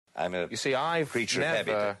I'm a You see, I've creature of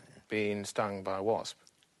never habit. been stung by a wasp.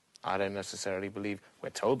 I don't necessarily believe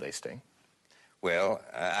we're told they sting. Well,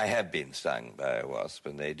 I have been stung by a wasp,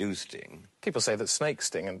 and they do sting. People say that snakes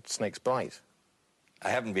sting and snakes bite. I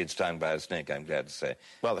haven't been stung by a snake, I'm glad to say.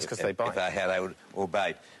 Well, that's 'cause they bite. If I had, I would, or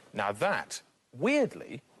bite. Now that,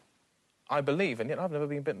 weirdly, I believe, and yet I've never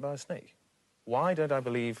been bitten by a snake. Why do a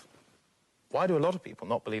lot of people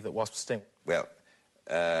not believe that wasps sting? Well,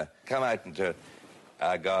 come out into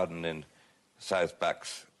our garden in South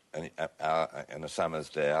Bucks on a summer's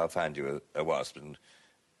day. I'll find you a wasp, and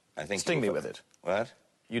I think... Sting me with it. What?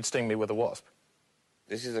 You'd sting me with a wasp.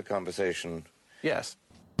 This is a conversation... Yes.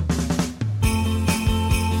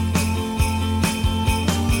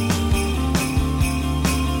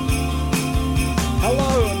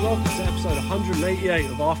 Hello and welcome to episode 188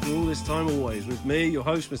 of After All This Time Always, with me, your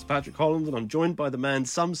host, Mr. Patrick Holland, and I'm joined by the man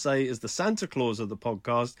some say is the Santa Claus of the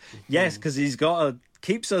podcast. Yes, because he's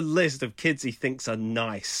keeps a list of kids he thinks are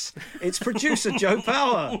nice. It's producer Joe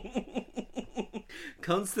Power.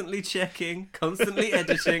 Constantly checking, constantly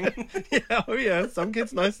editing. Yeah, some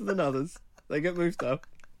kids nicer than others. They get moved up.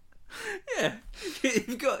 Yeah,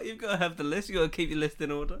 you've got to have the list. You've got to keep your list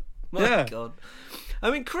in order. My God. I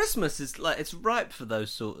mean, Christmas is like, it's ripe for those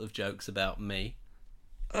sort of jokes about me.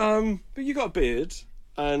 But you got a beard,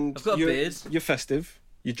 and I've got a beard. You're festive.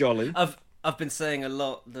 You're jolly. I've been saying a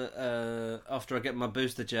lot that after I get my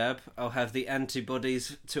booster jab, I'll have the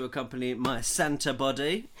antibodies to accompany my Santa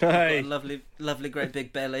body. Hey. I've got a lovely, great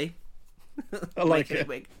big belly. I like it.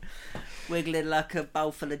 Wiggling like a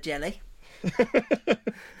bowl full of jelly.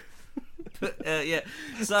 But, yeah.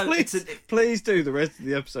 So please do the rest of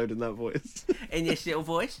the episode in that voice. In this little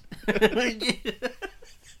voice.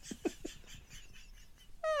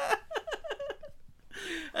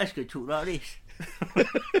 That's good talk like this.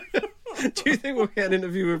 Do you think we'll get an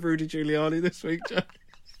interview with Rudy Giuliani this week, Joe?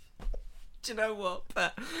 Do you know what,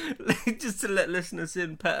 Pat? Just to let listeners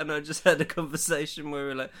in, Pat and I just had a conversation where we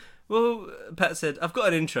were like, well, Pat said, I've got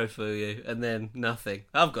an intro for you, and then nothing.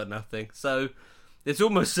 I've got nothing. So it's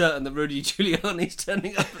almost certain that Rudy Giuliani's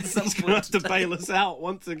turning up at some He's point. going to have to bail us out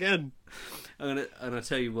once again. And I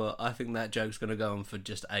tell you what, I think that joke's going to go on for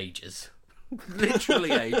just ages.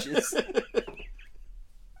 Literally ages.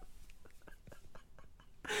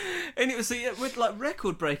 Anyway, so yeah, with like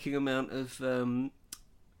record-breaking amount of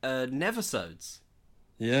Neversodes.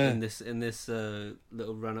 Yeah. In this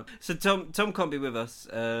little run-up. So Tom can't be with us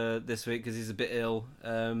this week because he's a bit ill.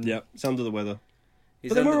 Yeah, he's under the weather. He's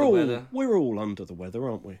but then under the weather. We're all under the weather,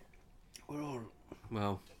 aren't we? We're all...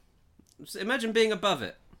 Well, so imagine being above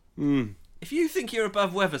it. Mm. If you think you're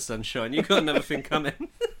above weather, sunshine, you've got another thing coming.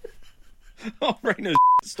 I'll rain a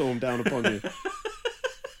storm down upon you.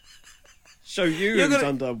 Show you who's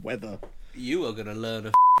under weather. You are going to learn a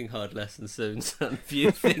f***ing hard lesson soon, son, if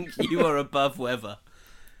you think you are above weather.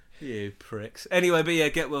 You pricks. Anyway, but yeah,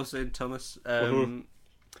 get well soon, Thomas.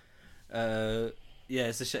 Yeah,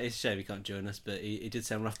 it's a shame he can't join us, but he did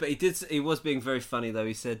sound rough. But he was being very funny, though.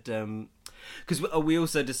 He said... Because we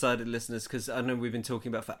also decided, listeners, because I know we've been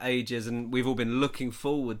talking about for ages, and we've all been looking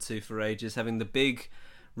forward to for ages, having the big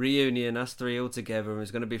reunion, us three all together, and it was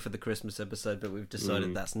going to be for the Christmas episode, but we've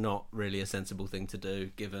decided that's not really a sensible thing to do,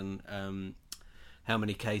 given how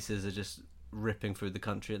many cases are just ripping through the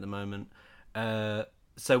country at the moment.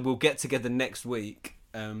 So we'll get together next week,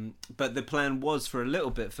 but the plan was for a little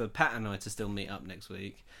bit for Pat and I to still meet up next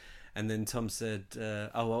week, and then Tom said,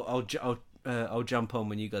 I'll jump on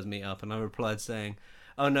when you guys meet up, and I replied saying,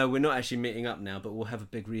 oh no, we're not actually meeting up now, but we'll have a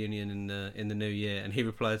big reunion in the new year. And he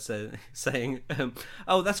replied saying,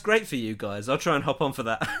 oh, that's great for you guys, I'll try and hop on for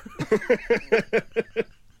that.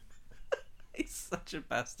 He's such a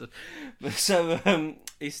bastard. So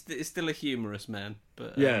he's still a humorous man,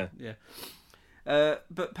 but yeah.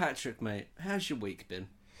 But Patrick, mate, how's your week been?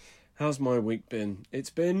 How's my week been?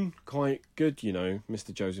 It's been quite good, you know,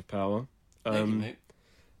 Mr. Joseph Power. Thank you, mate.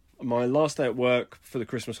 My last day at work for the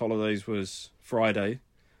Christmas holidays was Friday,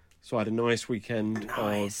 so I had a nice weekend.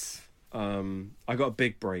 Nice. I got a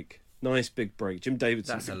big break. Nice big break. Jim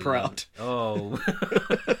Davidson's proud. Oh.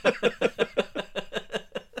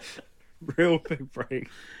 Real big break.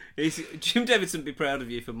 Jim Davidson would be proud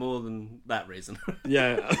of you for more than that reason.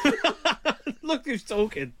 Yeah. Look who's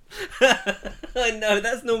talking. I know,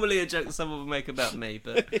 that's normally a joke that someone would make about me,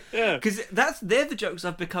 but because they're the jokes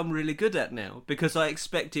I've become really good at now, because I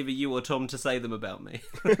expect either you or Tom to say them about me.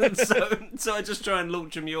 so I just try and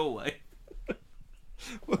launch them your way.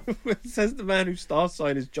 Says the man whose star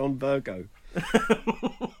sign is John Virgo.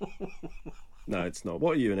 No, it's not.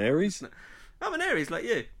 What are you, an Aries? I'm an Aries, like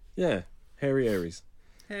you. Yeah, hairy Aries.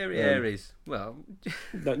 Aries. Well,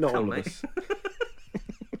 no, not all of us.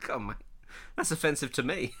 Come on, mate. That's offensive to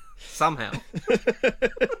me, somehow.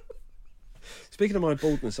 Speaking of my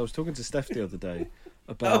baldness, I was talking to Steph the other day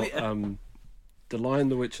about The Lion,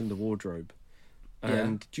 the Witch and the Wardrobe.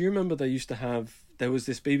 And do you remember there was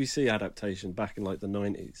this BBC adaptation back in like the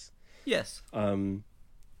 90s? Yes.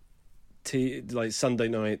 Like Sunday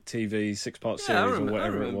night TV, 6-part series or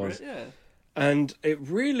whatever it was. Yeah. And it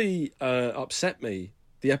really upset me,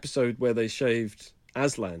 the episode where they shaved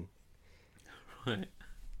Aslan. Right.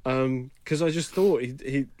 Because I just thought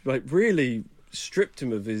he like really stripped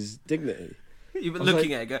him of his dignity. You were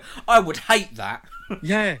looking at it going, I would hate that.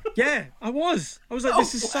 Yeah, I was. I was like,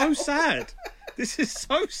 this is so sad. This is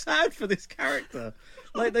so sad for this character.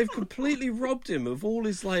 Like, they've completely robbed him of all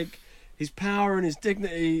his, like, his power and his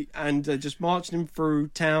dignity, and just marching him through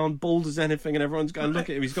town, bald as anything, and everyone's going, look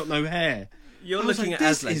at him, he's got no hair. You're looking at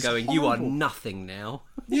Aslan going, horrible. You are nothing now.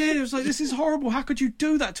 Yeah, it was like, this is horrible. How could you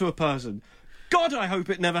do that to a person? God, I hope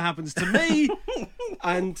it never happens to me.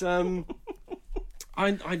 And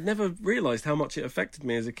I never realised how much it affected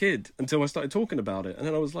me as a kid until I started talking about it. And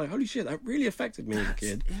then I was like, holy shit, that really affected me as a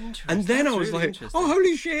kid. And then I was like, oh,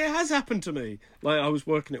 holy shit, it has happened to me. Like, I was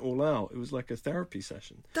working it all out. It was like a therapy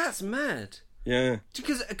session. That's mad. Yeah.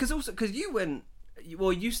 Because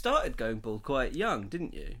you started going bald quite young,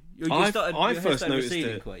 didn't you? I first noticed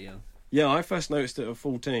it quite young. Yeah, I first noticed it at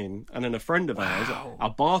 14, and then a friend of ours, our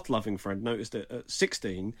bath-loving friend, noticed it at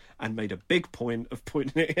 16 and made a big point of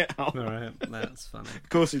pointing it out. All right, that's funny. Of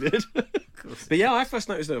course he did. But yeah, I first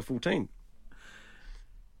noticed it at 14.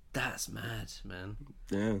 That's mad, man.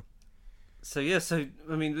 Yeah. So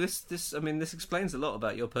I mean, this explains a lot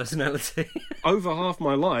about your personality. Over half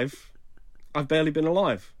my life, I've barely been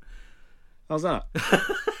alive. How's that?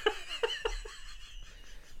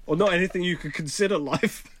 Or not anything you could consider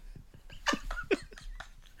life.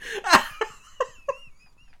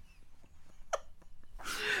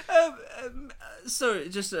 Sorry,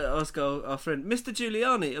 just to ask our friend, Mr.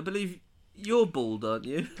 Giuliani, I believe you're bald, aren't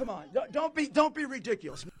you? Come on, don't be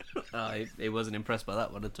ridiculous. He wasn't impressed by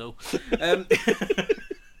that one at all.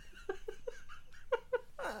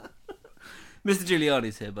 Mr.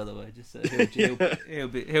 Giuliani's here, by the way. Just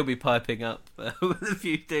he'll be piping up with a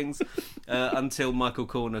few things until Michael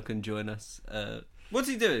Corner can join us. What's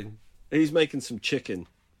he doing? He's making some chicken.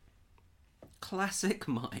 Classic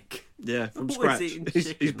Mike. Yeah, from scratch.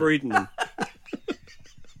 He's breeding them.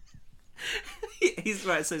 He's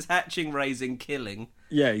right. So it's hatching, raising, killing.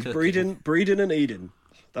 Yeah, he's breeding and eating.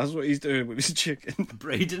 That's what he's doing with his chicken.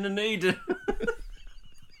 Breeding and eating.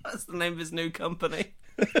 That's the name of his new company.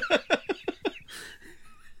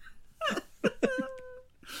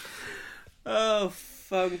 Oh,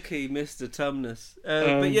 funky Mr. Tumnus.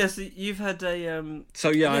 But yes, you've had a... So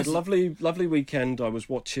yeah, I had a lovely weekend. I was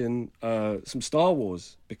watching some Star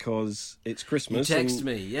Wars because it's Christmas. You text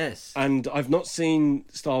me, yes. And I've not seen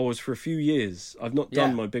Star Wars for a few years. I've not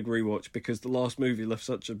done my big rewatch because the last movie left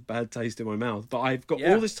such a bad taste in my mouth. But I've got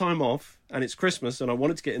all this time off, and it's Christmas, and I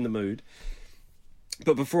wanted to get in the mood.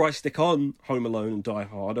 But before I stick on Home Alone and Die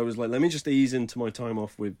Hard, I was like, let me just ease into my time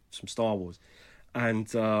off with some Star Wars. And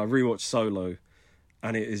rewatched Solo,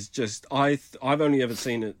 and it is just I've only ever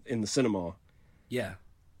seen it in the cinema. Yeah.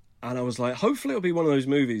 And I was like, hopefully it'll be one of those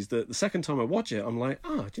movies that the second time I watch it, I'm like,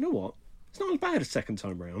 do you know what? It's not as bad a second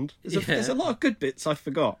time round. There's a lot of good bits I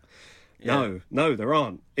forgot. Yeah. No, there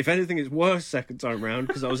aren't. If anything, it's worse second time round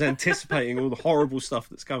because I was anticipating all the horrible stuff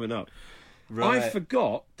that's coming up. Right. I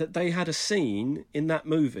forgot that they had a scene in that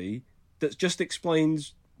movie that just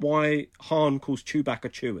explains why Han calls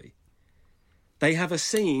Chewbacca Chewie. They have a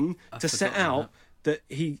scene to set out that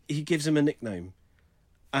he gives him a nickname.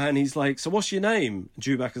 And he's like, so what's your name? And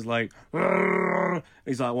Chewbacca's like, Rrr.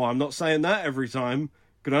 He's like, well, I'm not saying that every time.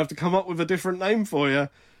 Gonna have to come up with a different name for you. And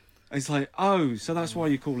he's like, oh, so that's why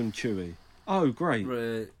you call him Chewie. Oh, great.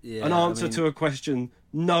 An answer to a question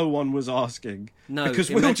no one was asking. No, because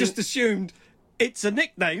we all just assumed it's a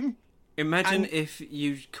nickname. Imagine if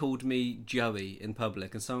you called me Joey in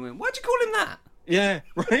public and someone went, why'd you call him that? Yeah,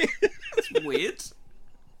 right? That's weird.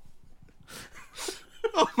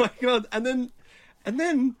 Oh my god. And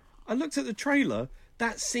then I looked at the trailer.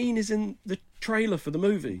 That scene is in the trailer for the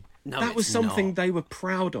movie. No, that was something they were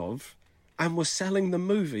proud of and were selling the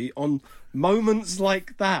movie on moments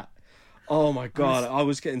like that. Oh my god, I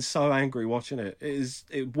was getting so angry watching it. It's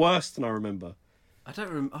worse than I remember. I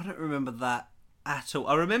don't remember that at all.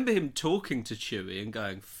 I remember him talking to Chewie and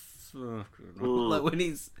going, like when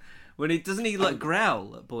he doesn't he like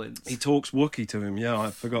growl at points. He talks Wookiee to him. Yeah, I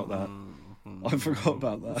forgot that. I forgot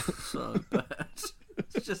about that. So bad.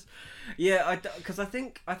 It's just because I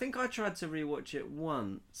think I tried to rewatch it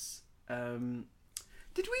once.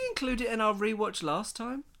 Did we include it in our rewatch last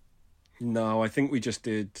time? No, I think we just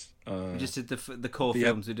did. We just did the core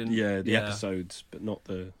films. We didn't. Yeah, the episodes, but not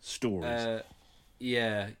the stories.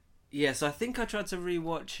 Yeah. So I think I tried to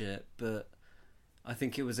rewatch it, but I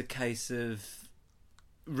think it was a case of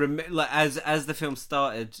as the film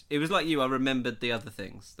started, it was like you. I remembered the other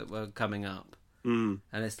things that were coming up, and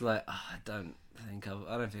it's like I don't think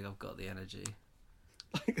I've got the energy.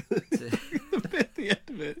 The bit at the end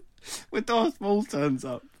of it, where Darth Maul turns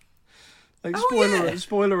up. Like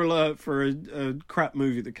spoiler alert for a crap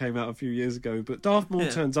movie that came out a few years ago. But Darth Maul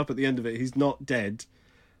turns up at the end of it. He's not dead,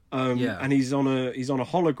 and he's on a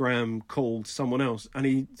hologram called someone else, and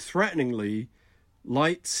he threateningly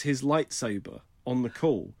lights his lightsaber on the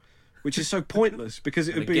call, which is so pointless because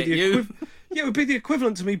it would be it would be the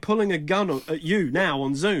equivalent to me pulling a gun at you now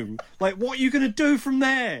on Zoom. Like, what are you going to do from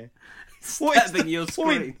there? Stabbing your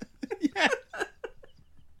screen. Yeah.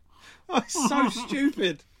 Oh, it's so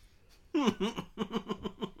stupid.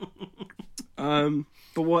 But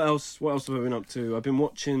what else have I been up to? I've been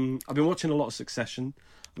watching a lot of Succession.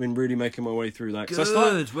 I've been really making my way through that.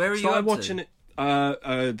 Good. Where are you up watching to? It.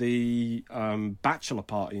 The Bachelor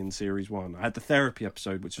Party in series 1. I had the therapy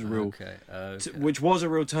episode, which is which was a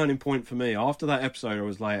real turning point for me. After that episode, I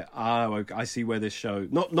was like, I see where this show,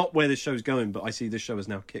 not where this show's going, but I see this show has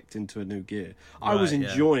now kicked into a new gear. I was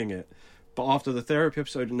enjoying it, but after the therapy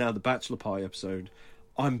episode and now the Bachelor Party episode,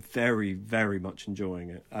 I'm very, very much enjoying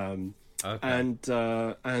it. And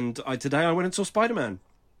today I went and saw Spider-Man.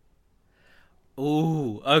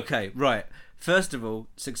 Oh, okay, right. First of all,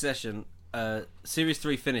 Succession. Series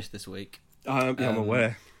 3 finished this week. I'm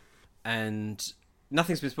aware. And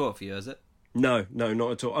nothing's been spoiled for you, has it? No,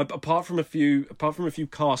 not at all. Apart from a few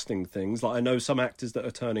casting things, like I know some actors that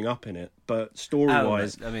are turning up in it, but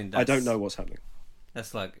story-wise, I don't know what's happening.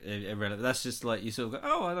 That's like irrelevant. That's just like you sort of go,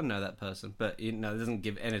 oh, I don't know that person, but it doesn't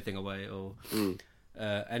give anything away. Or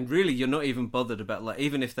and really, you're not even bothered about, like,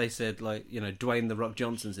 even if they said, like, Dwayne the Rock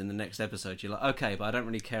Johnson's in the next episode, you're like, okay, but I don't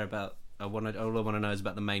really care about. All I want to know is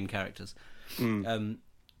about the main characters.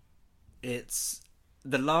 It's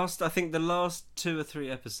the last 2 or 3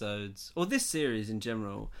 episodes, or this series in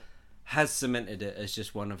general, has cemented it as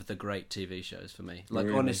just one of the great TV shows for me. Like,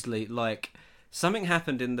 really? Honestly, like, something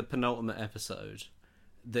happened in the penultimate episode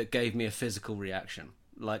that gave me a physical reaction.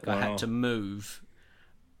 Like, wow. I had to move,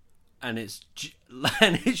 and it's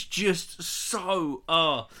just so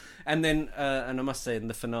and then and I must say, in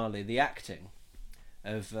the finale, the acting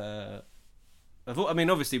of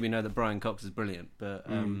obviously we know that Brian Cox is brilliant, but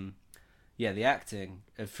the acting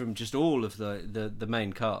from just all of the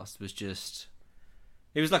main cast was just,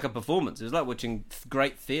 it was like a performance. It was like watching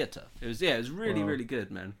great theatre. It was really really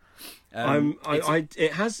good, man.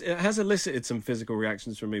 It has elicited some physical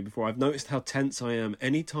reactions from me before. I've noticed how tense I am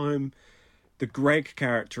anytime the Greg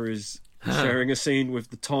character is sharing a scene with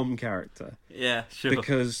the Tom character. Yeah, sure.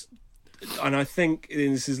 Because, and I think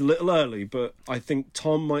this is a little early, but I think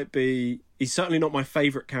Tom might be. He's certainly not my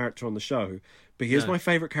favourite character on the show, but he is my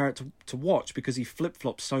favourite character to watch because he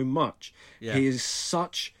flip-flops so much. Yeah. He is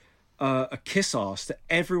such a kiss-ass to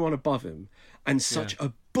everyone above him and such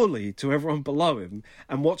a bully to everyone below him.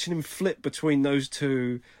 And watching him flip between those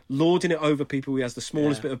two, lording it over people he has the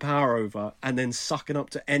smallest bit of power over, and then sucking up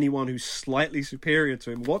to anyone who's slightly superior to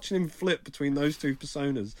him, watching him flip between those two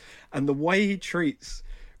personas, and the way he treats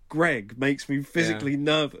Greg makes me physically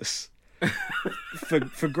nervous.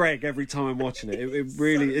 for Greg every time I'm watching it. It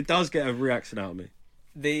really it does get a reaction out of me.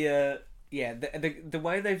 The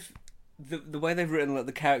way they've written, like,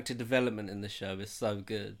 the character development in the show is so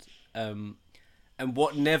good. And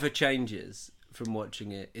what never changes from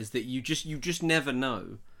watching it is that you just never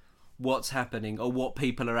know what's happening or what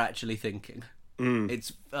people are actually thinking.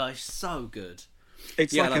 It's so good.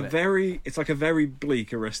 It's like a very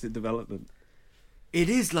bleak Arrested Development. It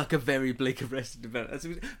is like a very bleak Arrested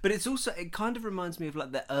Development, but it kind of reminds me of,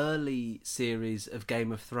 like, the early series of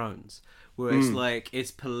Game of Thrones, where it's like it's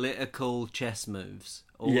political chess moves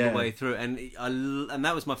all the way through, and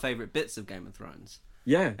that was my favourite bits of Game of Thrones.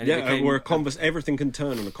 Yeah, where everything can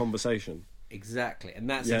turn on a conversation. Exactly, and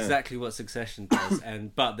that's exactly what Succession does.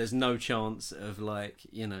 But there's no chance of, like,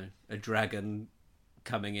 a dragon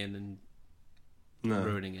coming in and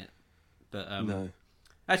ruining it. But no.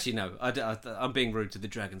 Actually, no. I'm being rude to the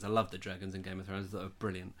dragons. I love the dragons in Game of Thrones. They're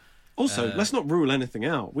brilliant. Also, let's not rule anything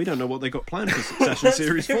out. We don't know what they got planned for Succession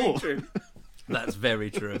Series 4. True. That's very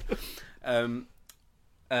true. And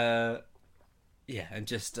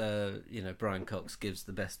just Brian Cox gives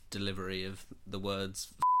the best delivery of the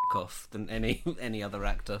words "f*** off" than any other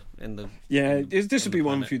actor in the. Yeah, this would be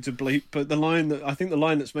one for you to bleep. But the line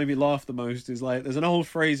that's made me laugh the most is, like, there's an old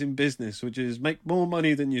phrase in business which is "make more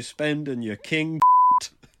money than you spend and you're king."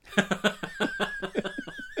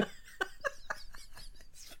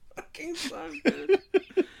 Fucking so good.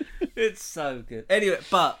 It's so good. Anyway,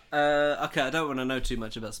 but okay, I don't want to know too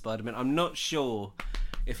much about Spider-Man. I'm not sure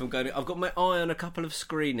if I'm going to... I've got my eye on a couple of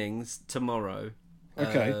screenings tomorrow.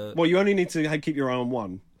 Okay. Well, you only need to keep your eye on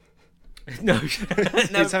one. No,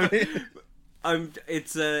 no.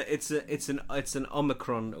 It's It's an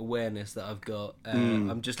Omicron awareness that I've got.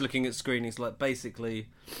 I'm just looking at screenings. Like, basically,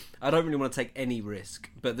 I don't really want to take any risk.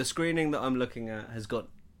 But the screening that I'm looking at has got...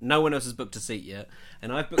 No one else has booked a seat yet,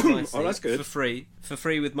 and I've booked my seat that's good. for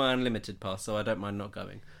free with my unlimited pass, so I don't mind not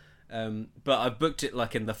going. But I've booked it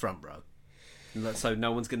like in the front row, so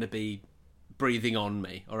no one's going to be breathing on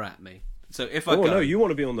me or at me. So if I go, no, you want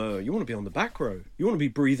to be on the back row. You want to be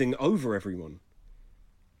breathing over everyone.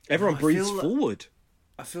 Everyone breathes forward.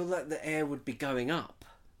 I feel like the air would be going up.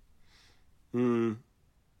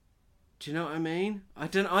 Do you know what I mean? I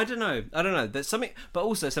don't know. There's something, but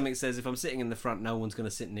also something says if I'm sitting in the front, no one's going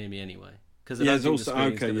to sit near me anyway. Because there's also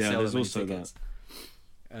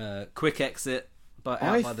that. Quick exit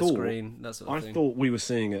by the screen. That sort of thing. I thought we were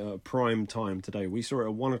seeing it at prime time today. We saw it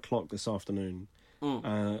at 1:00 this afternoon.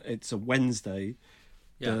 It's a Wednesday.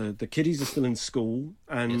 Yeah. The kiddies are still in school,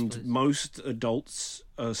 and most adults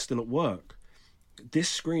are still at work. This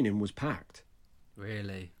screening was packed.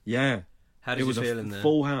 Really? Yeah. How did you feel in there? It was a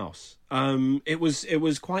full house. It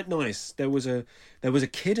was quite nice. There was a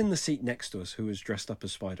kid in the seat next to us who was dressed up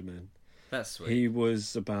as Spider-Man. That's sweet. He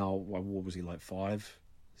was about, what was he, like 5,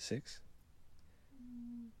 6?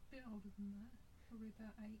 A bit older than that. Probably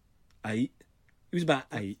about 8. 8? He was about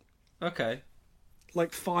 8. Okay.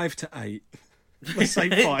 Like 5 to 8. Let's say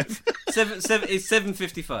 5. It's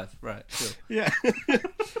 7:55. Right. Sure. Yeah.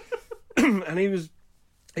 And he was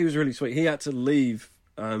really sweet. He had to leave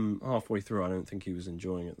halfway through. I don't think he was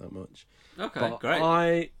enjoying it that much. Okay, but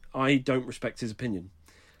great. I don't respect his opinion.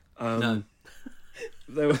 No.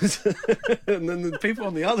 There was, and then the people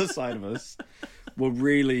on the other side of us were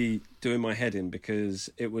really doing my head in, because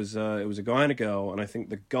it was a guy and a girl, and I think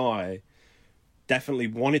the guy definitely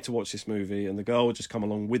wanted to watch this movie, and the girl would just come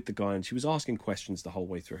along with the guy, and she was asking questions the whole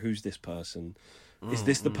way through. Who's this person? Is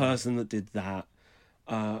this the person that did that?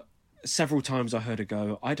 Several times I heard her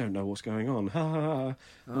go, I don't know what's going on. Ha ha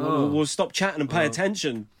ha. We'll stop chatting and pay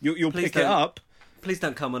attention. You'll pick it up. Please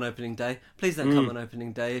don't come on opening day. Please don't come on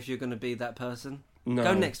opening day if you're going to be that person. No.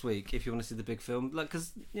 Go next week if you want to see the big film. Like,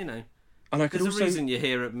 because, you know, and I could there's also... a reason you're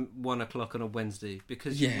here at 1:00 on a Wednesday,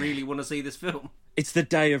 because you really want to see this film. It's the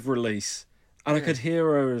day of release. And I could hear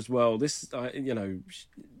her as well. This,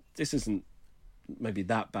 this isn't maybe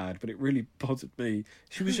that bad, but it really bothered me.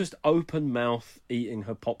 She was just open mouth eating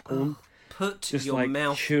her popcorn. Put just your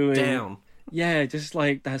mouth chewing down. Yeah, just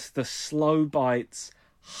like that's the slow bites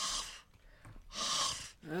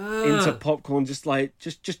into popcorn. Just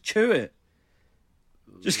chew it.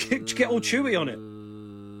 Just get all chewy on it.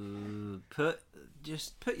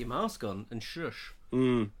 Put your mask on and shush.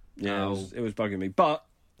 Yeah, it was bugging me, but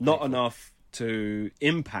not enough to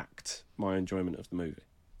impact my enjoyment of the movie.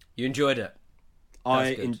 You enjoyed it.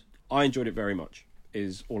 I enjoyed it very much,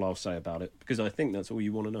 is all I'll say about it, because I think that's all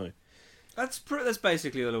you want to know. That's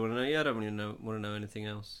basically all I want to know. Yeah, I don't really want to know anything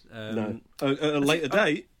else. No. At a later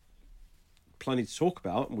date, plenty to talk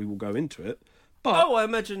about, and we will go into it. But I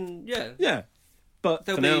imagine, yeah. Yeah. But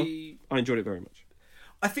for now, I enjoyed it very much.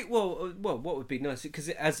 I think, well, what would be nice, because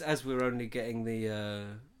as we're only getting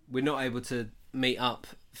we're not able to meet up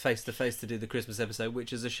face to face to do the Christmas episode,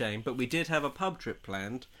 which is a shame, but we did have a pub trip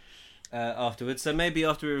planned afterwards, so maybe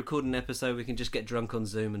after we record an episode we can just get drunk on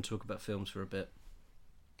Zoom and talk about films for a bit.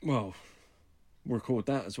 Well, we'll record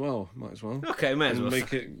that as well, might as well. Okay, may as well.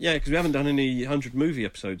 Make it, yeah, because we haven't done any 100 movie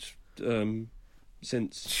episodes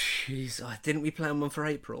since. Jeez, didn't we plan one for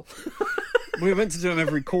April? We were meant to do them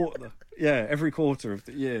every quarter. Yeah, every quarter of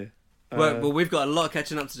the year. Well, we've got a lot of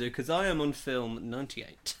catching up to do, because I am on film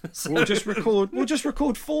 98. So... We'll just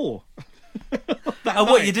record 4.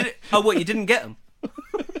 What you didn't get them?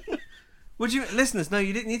 Would you, listeners? No,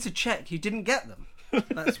 you didn't need to check. You didn't get them.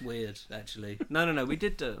 That's weird, actually. No, we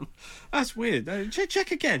did do them. That's weird.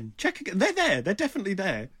 Check again. They're there. They're definitely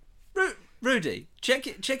there. Rudy, check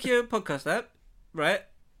your podcast app. Right?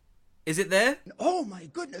 Is it there? Oh my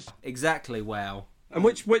goodness! Exactly. Wow. And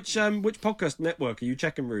which podcast network are you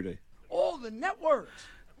checking, Rudy? All the networks.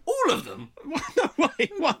 All of them? No,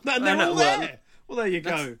 wait, what? They're all there. Well, there you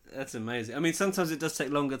go. That's amazing. I mean, sometimes it does take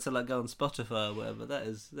longer to go on Spotify or whatever. That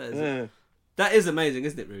is Yeah. That is amazing,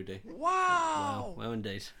 isn't it, Rudy? Wow. Wow,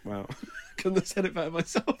 indeed. Wow. Couldn't have said it better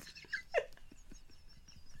myself.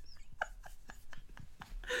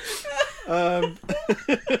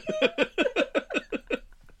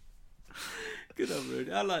 Good on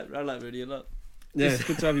Rudy. I like Rudy a lot. Yeah, it's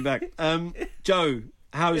good to have you back. Joe,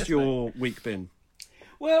 how's your week been?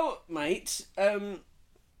 Well, mate,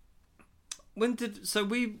 we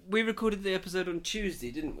recorded the episode on Tuesday,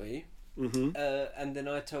 didn't we? Mm-hmm. And then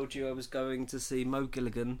I told you I was going to see Mo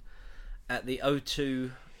Gilligan at the O2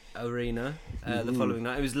 Arena the following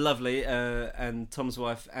night. It was lovely, and Tom's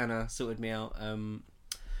wife Anna sorted me out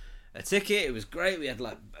a ticket. It was great. We had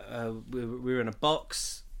we were in a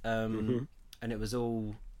box, and it was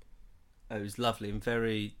all. It was lovely and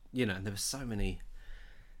very, there were so many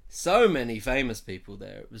famous people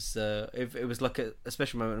there. It was like a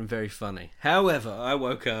special moment and very funny. However, I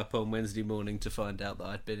woke up on Wednesday morning to find out that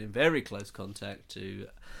I'd been in very close contact to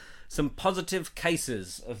some positive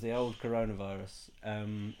cases of the old coronavirus,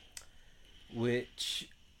 which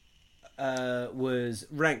was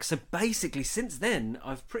ranked. So basically, since then,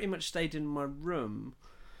 I've pretty much stayed in my room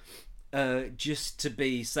just to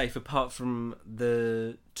be safe, apart from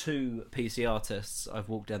the 2 PCR tests I've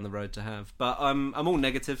walked down the road to have. But I'm all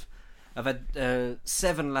negative. I've had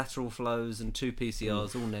 7 lateral flows and 2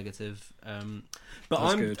 PCRs, all negative. But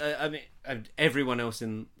That's good. Everyone else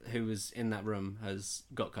who was in that room has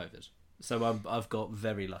got COVID. So I've got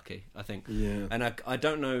very lucky, I think. Yeah. And I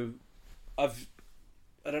don't know. I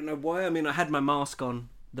don't know why. I mean, I had my mask on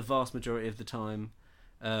the vast majority of the time.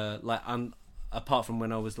 Apart from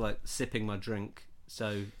when I was sipping my drink.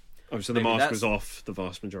 So the mask was off the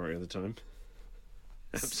vast majority of the time.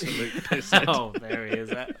 Absolute piss. Oh, there he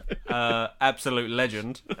is. Absolute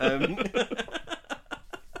legend. I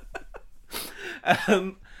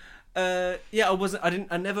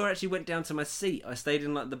never actually went down to my seat. I stayed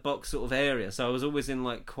in the box sort of area, so I was always in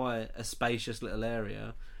quite a spacious little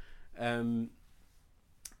area. And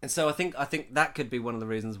so I think that could be one of the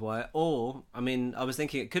reasons why. Or I was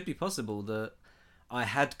thinking it could be possible that I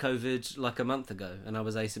had COVID a month ago and I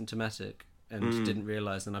was asymptomatic and didn't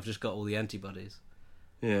realise, and I've just got all the antibodies.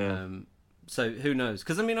 Yeah. So who knows?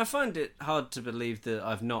 Because I find it hard to believe that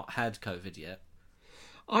I've not had COVID yet.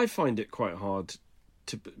 I find it quite hard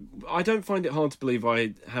I don't find it hard to believe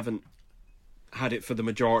I haven't had it for the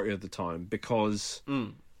majority of the time, because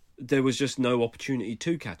there was just no opportunity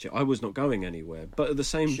to catch it. I was not going anywhere. But at the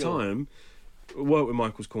same time, I work with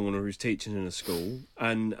Michael's Corner, who's teaching in a school,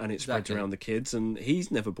 and it spreads around the kids, and he's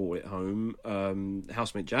never brought it home.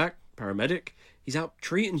 Housemate Jack, paramedic, he's out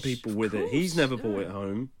treating people with it. He's never brought it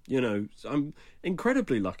home. So I'm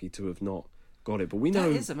incredibly lucky to have not got it. But we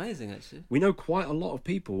know that is amazing, actually. We know quite a lot of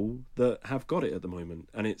people that have got it at the moment,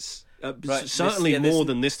 and it's certainly more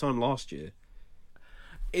than this time last year.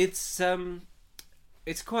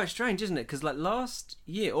 It's quite strange, isn't it? Because last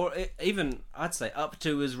year, or even I'd say up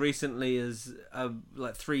to as recently as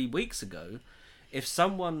 3 weeks ago, if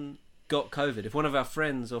someone got COVID, if one of our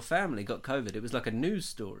friends or family got COVID, it was like a news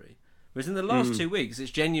story. Whereas in the last 2 weeks, it's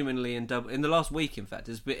genuinely in the last week, in fact,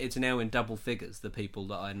 it's now in double figures, the people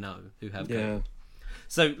that I know who have COVID.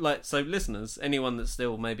 So listeners, anyone that's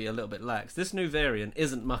still maybe a little bit lax, this new variant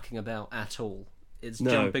isn't mucking about at all. It's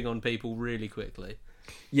jumping on people really quickly.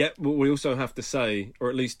 Yeah, but we also have to say, or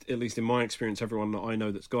at least in my experience, everyone that I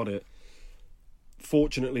know that's got it,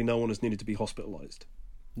 fortunately, no one has needed to be hospitalised.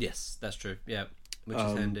 Yes, that's true. Yeah, which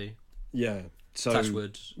is handy. Yeah. So, touch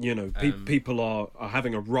wood. People are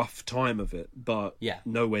having a rough time of it, but yeah,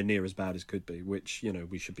 nowhere near as bad as could be, which,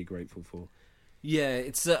 we should be grateful for. Yeah,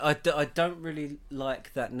 it's I don't really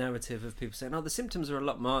like that narrative of people saying, the symptoms are a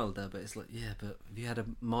lot milder, but it's but have you had a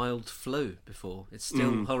mild flu before? It's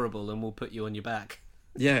still horrible and we'll put you on your back.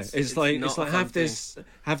 Yeah, it's like have this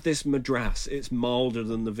madras. It's milder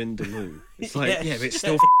than the Vindaloo. It's but it's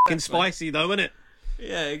still fucking spicy though, isn't it?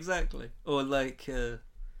 Yeah, exactly. Or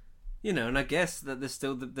and I guess that there's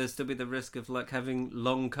still be the risk of having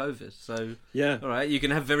long COVID. So yeah, all right, you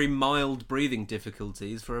can have very mild breathing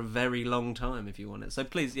difficulties for a very long time if you want it. So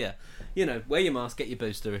please, wear your mask, get your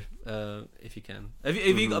booster if you can. Have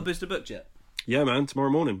you got a booster booked yet? Yeah, man, tomorrow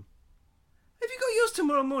morning. Have you got yours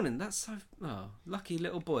tomorrow morning? That's so lucky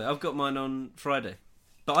little boy. I've got mine on Friday,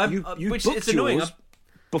 but which booked it's annoying. Yours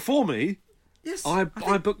before me. Yes, I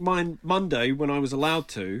booked mine Monday when I was allowed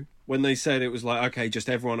to. When they said it was okay, just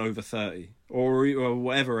everyone over 30 or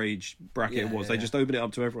whatever age bracket it was, they just opened it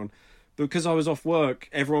up to everyone. But because I was off work,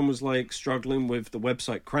 everyone was struggling with the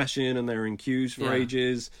website crashing and they were in queues for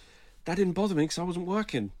ages. That didn't bother me because I wasn't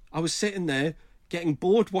working. I was sitting there getting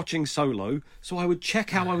bored watching Solo, so I would check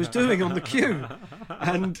how I was doing on the queue.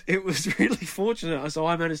 And it was really fortunate. So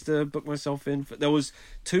I managed to book myself in. There was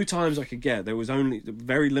 2 times I could get. There was only a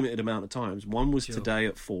very limited amount of times. One was today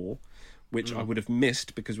at 4, which I would have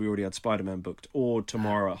missed because we already had Spider-Man booked, or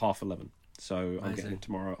tomorrow at 11:30. So I'm getting it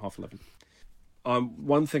tomorrow at 11:30.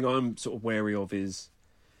 one thing I'm sort of wary of is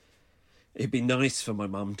it'd be nice for my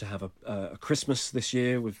mum to have a Christmas this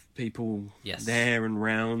year with people there and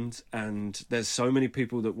round. And there's so many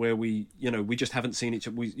people that where we just haven't seen each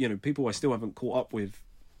other. People I still haven't caught up with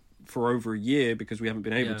for over a year because we haven't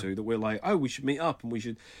been able to. That we're like, oh, we should meet up and we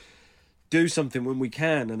should do something when we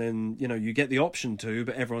can. And then you get the option to,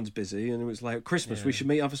 but everyone's busy. And it was like Christmas, we should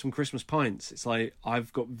meet up for some Christmas pints. It's like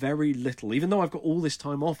I've got very little, even though I've got all this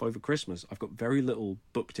time off over Christmas, I've got very little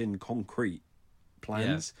booked in concrete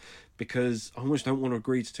plans because I almost don't want to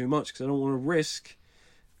agree to too much because I don't want to risk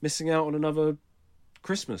missing out on another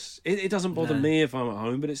Christmas. It doesn't bother me if I'm at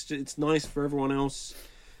home, but it's nice for everyone else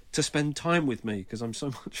to spend time with me because I'm so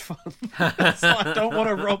much fun. So I don't want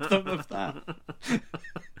to rob them of that.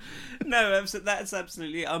 No, that's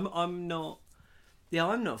absolutely. I'm not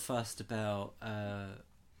fussed about.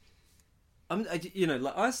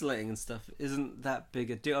 Like isolating and stuff isn't that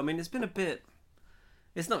big a deal. I mean, it's been a bit.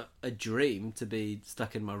 It's not a dream to be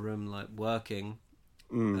stuck in my room like working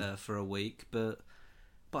for a week, but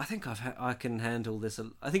I think I can handle this.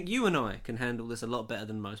 I think you and I can handle this a lot better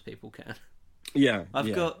than most people can. Yeah,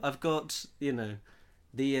 I've got the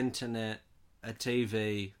internet, a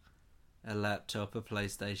TV, a laptop, a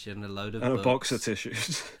PlayStation, a load of and books, a box of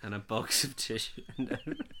tissues, and a box of tissue.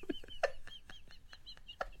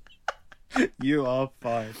 You are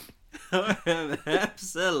fine. I am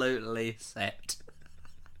absolutely set.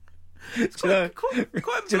 It's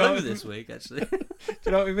quite below this week, actually. Do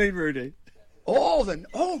you know what I mean, Rudy? Oh,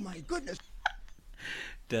 my goodness.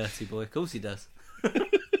 Dirty boy. Of course he does.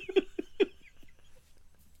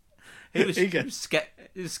 He was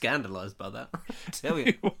scandalised by that. I tell you.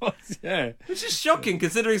 He was, yeah. It's just shocking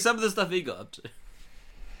considering some of the stuff he got up to.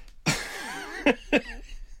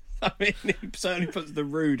 I mean, he certainly puts the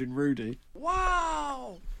rude in Rudy.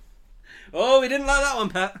 Wow. Oh, we didn't like that one,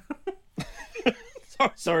 Pat.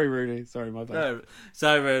 Sorry, Rudy. Sorry, my bad. No,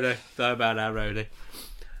 sorry, Rudy. Sorry about that, Rudy.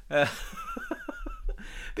 But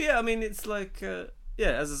yeah, I mean, it's like, as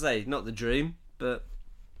I say, not the dream, but,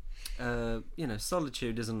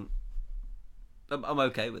 solitude isn't... I'm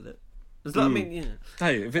okay with it. It's like, I mean,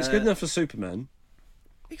 Hey, if it's good enough for Superman...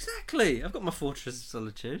 Exactly. I've got my fortress of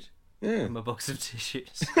solitude. Yeah. And my box of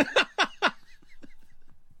tissues.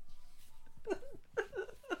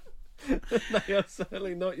 They are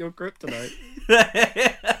certainly not your kryptonite.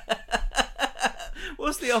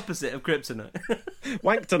 What's the opposite of kryptonite?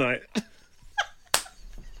 Wank-tonight.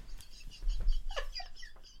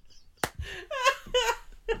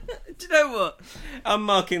 Do you know what? I'm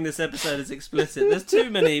marking this episode as explicit. There's too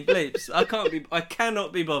many bleeps. I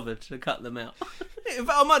cannot be bothered to cut them out. In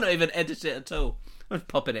fact, I might not even edit it at all. I'm just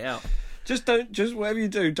popping it out. Just whatever you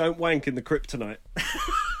do, don't wank in the kryptonite.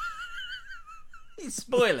 You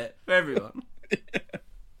spoil it for everyone.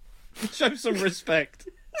 Show some respect.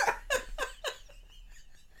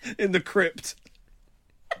 In the crypt.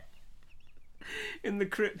 In the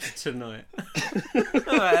Krypt-tonight.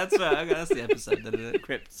 Alright, that's right. That's the episode. The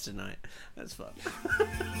Krypt-tonight. That's fun.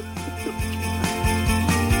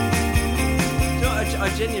 You know,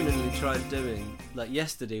 I genuinely tried doing, like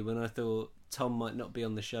yesterday when I thought Tom might not be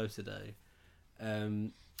on the show today.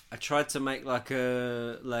 I tried to make like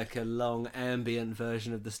a long ambient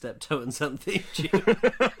version of the Steptoe and Something tune.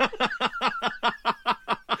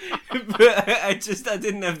 But I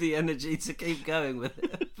didn't have the energy to keep going with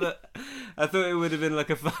it. But I thought it would have been like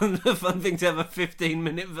a fun thing to have a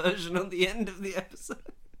 15-minute version on the end of the episode.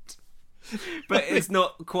 But it's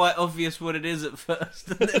not quite obvious what it is at first.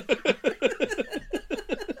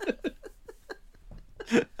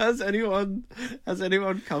 Has anyone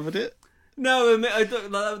covered it? No, I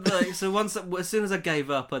don't, like, so as soon as I gave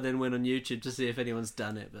up, I then went on YouTube to see if anyone's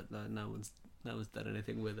done it, but no one's done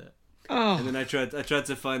anything with it. Oh. And then I tried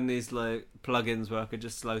to find these like plugins where I could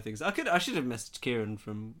just slow things. I should have messaged Kieran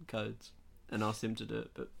from Codes and asked him to do it,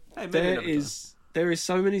 but hey, maybe there is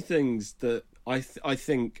so many things that I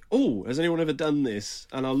think, oh, has anyone ever done this?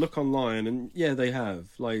 And I'll look online, and yeah, they have.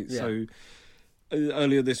 So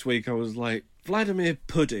earlier this week, I was like, Vladimir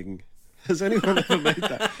Pudding. Has anyone ever made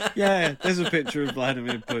that? Yeah, there's a picture of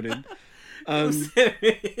Vladimir Pudding.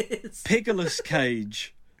 Pigolus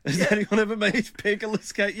Cage. Has anyone ever made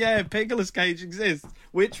Pigolus Cage? Yeah, Pigolus Cage exists,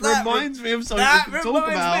 which reminds me of something we can talk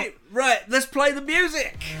about. Right, let's play the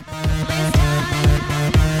music.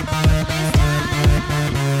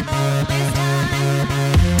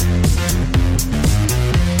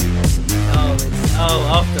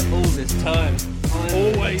 After all this time.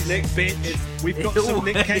 Always, Nick, bitch. We've got some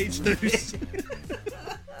Nick Cage news.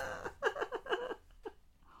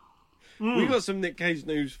 We got some Nick Cage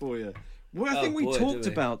news for you. Well, I think we talked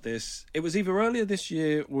about this. It was either earlier this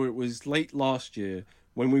year or it was late last year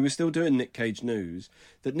when we were still doing Nick Cage news,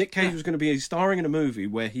 that Nick Cage was going to be starring in a movie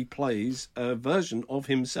where he plays a version of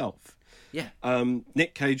himself. Yeah.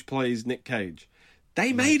 Nick Cage plays Nick Cage.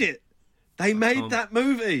 They made it. They made that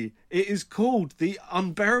movie. It is called The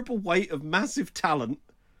Unbearable Weight of Massive Talent,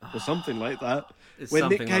 or something like that. Where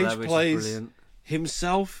Nick Cage plays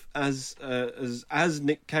himself as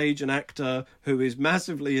Nick Cage, an actor who is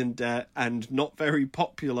massively in debt and not very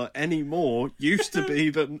popular anymore. Used to be,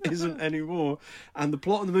 but isn't anymore. And the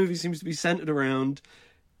plot of the movie seems to be centered around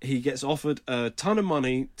he gets offered a ton of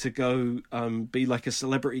money to go be like a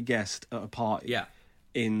celebrity guest at a party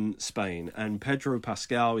in Spain. And Pedro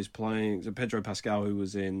Pascal is playing... So Pedro Pascal, who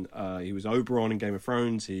was in... he was Oberyn in Game of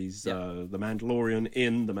Thrones. He's the Mandalorian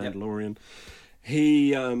in The Mandalorian.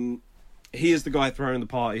 He is the guy throwing the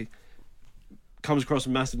party. Comes across a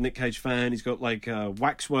massive Nick Cage fan. He's got like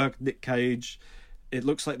waxwork Nick Cage. It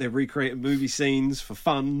looks like they've recreated movie scenes for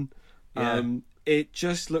fun. Yeah. It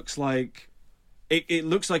just looks like... It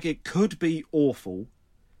looks like it could be awful.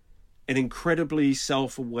 An incredibly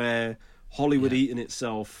self-aware, Hollywood eating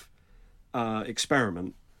itself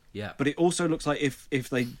experiment. Yeah. But it also looks like if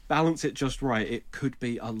they balance it just right, it could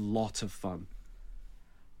be a lot of fun.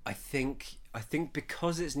 I think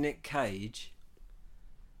because it's Nick Cage,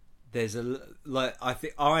 there's I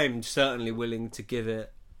think I'm certainly willing to give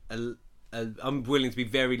it I'm willing to be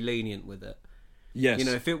very lenient with it. Yes. You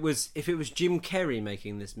know, if it was Jim Carrey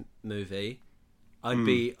making this movie, I'd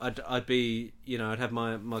be you know, I'd have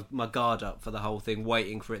my guard up for the whole thing,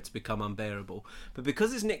 waiting for it to become unbearable. But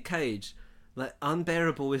because it's Nick Cage, like,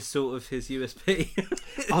 unbearable is sort of his USP.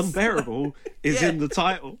 Unbearable is in the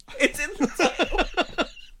title. It's in the title.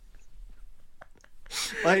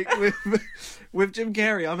 Like with Jim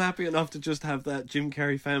Carrey, I'm happy enough to just have that Jim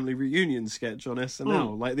Carrey family reunion sketch on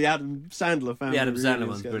SNL, like the Adam Sandler family. The Adam reunion Sandler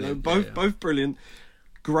one's sketch. brilliant. Both brilliant.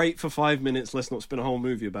 Great for 5 minutes. Let's not spin a whole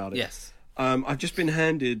movie about it. Yes. I've just been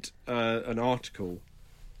handed an article.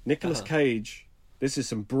 Nicolas Cage. This is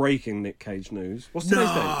some breaking Nick Cage news. What's today's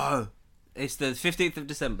date? It's the 15th of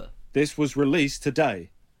December. This was released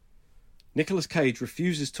today. Nicolas Cage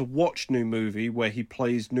refuses to watch new movie where he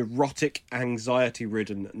plays neurotic,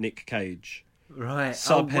 anxiety-ridden Nick Cage. Right.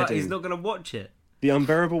 Subheading. He's not going to watch it. The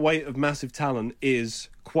Unbearable Weight of Massive Talent is,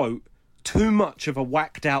 quote, too much of a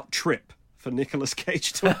whacked-out trip for Nicolas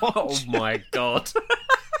Cage to watch. Oh, my God.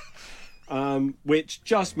 Which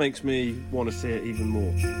just makes me want to see it even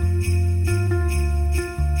more.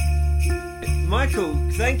 Michael,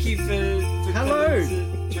 thank you for Hello.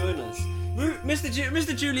 coming to join us. Mr.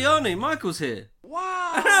 Giuliani, Michael's here.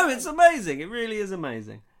 Wow! I know, it's amazing. It really is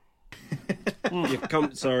amazing.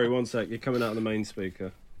 Sorry, one sec. You're coming out of the main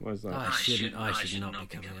speaker. Where's that? I should not be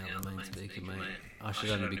coming out of the main speaker, mate. I should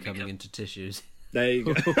only be coming into tissues. There you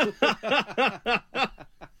go.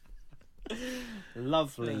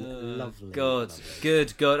 Lovely. God, lovely.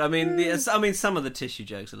 good God. I mean, some of the tissue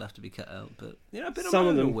jokes will have to be cut out, but you know, a bit Some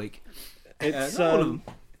of of them. a week. It's not all of them.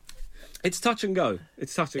 It's touch and go.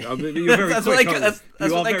 It's touch and go. I mean, you're very That's quick. what they, aren't you?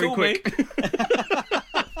 that's You what are they very call quick. me.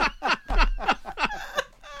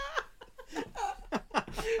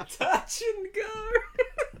 Touch and go.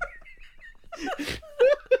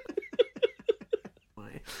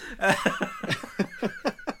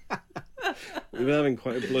 We've been having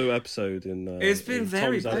quite a blue episode in. It's been in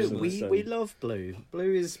very Tom's blue. absence, We love blue.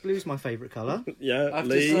 Blue's my favourite colour. Yeah, I've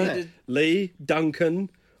Lee, decided- Lee, Duncan,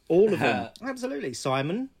 all of them. Absolutely.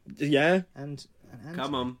 Simon Yeah, and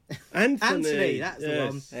Come on. Anthony. That's the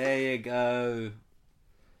yes. one. There you go.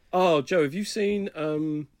 Oh, Joe, have you seen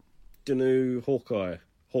Danu Hawkeye?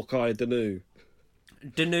 Hawkeye Danu.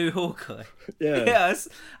 Danu Hawkeye. Yeah. Yes,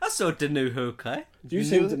 I saw Danu Hawkeye. Have you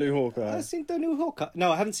seen Danu Hawkeye? I've seen the new Hawkeye.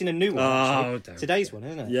 No, I haven't seen a new one. Oh, Actually. damn. Today's one,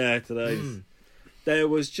 isn't it? Yeah, today's. There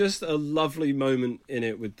was just a lovely moment in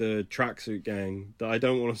it with the tracksuit gang that I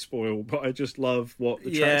don't want to spoil, but I just love what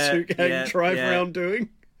the tracksuit gang drive around doing.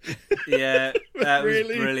 Yeah, that was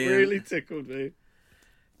really, brilliant. really tickled me.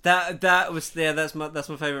 That was that's my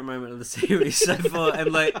favourite moment of the series so far.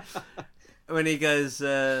 And like when he goes,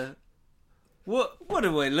 what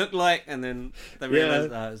do we look like? And then they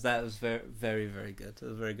realise that was very, very, very good. It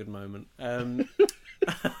was a very good moment.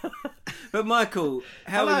 But Michael,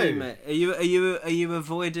 how are you, mate? Are you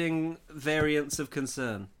avoiding variants of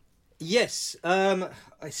concern? Yes. You're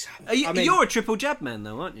a triple jab man,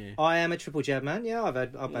 though, aren't you? I am a triple jab man. Yeah, I've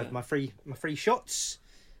had my free shots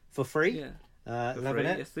for free. Yeah. Loving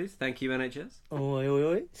it. Yes, please. Thank you, NHS. Oi, oi,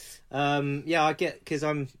 oi. Yeah, I get, because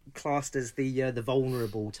I'm classed as the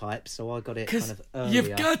vulnerable type, so I got it kind of earlier.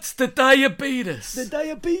 You've got the diabetes. The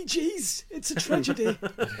diabetes. It's a tragedy.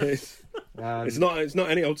 It's not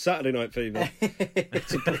any old Saturday Night Fever.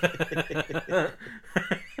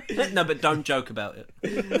 No, but don't joke about it.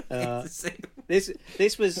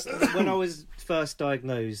 This was when I was first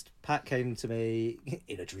diagnosed. Pat came to me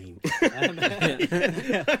in a dream.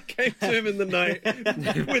 I came to him in the night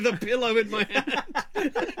with a pillow in my hand,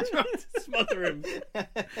 trying to smother him.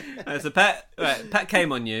 So Pat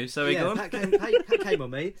came on you. So go on. Pat came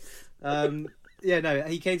on me.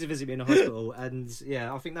 He came to visit me in the hospital, and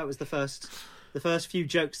I think that was the first few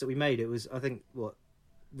jokes that we made. It was, I think,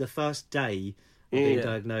 the first day of being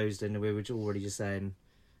diagnosed, and we were already just saying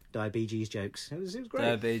diabetes jokes. It was great.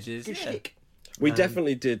 Diabetes. Good shtick. We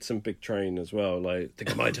definitely did some Big Train as well. Like, I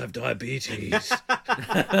think I might have diabetes.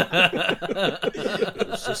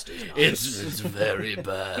 It's very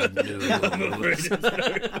bad news.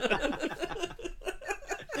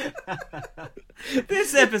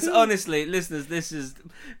 This episode, honestly, listeners,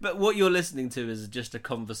 but what you're listening to is just a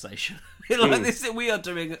conversation. We are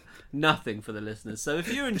doing nothing for the listeners. So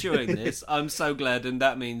if you're enjoying this, I'm so glad, and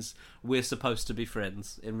that means we're supposed to be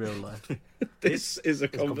friends in real life. This is a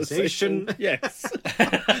conversation. Yes.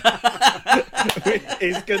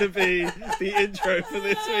 It's going to be the intro for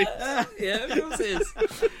this week. Yeah, of course it is.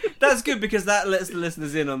 That's good because that lets the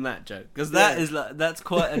listeners in on that joke. Because that's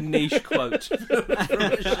quite a niche quote from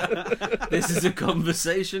a show. This is a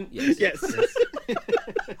conversation. Yes.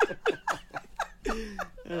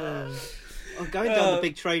 Going down the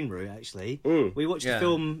Big Train route, actually, we watched a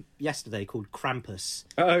film yesterday called Krampus.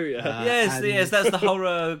 Oh, yeah. Yes, that's the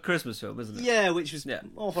horror Christmas film, isn't it? Yeah, which was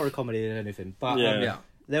more horror comedy than anything. But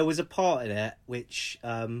there was a part in it which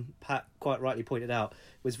Pat quite rightly pointed out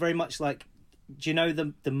was very much like, do you know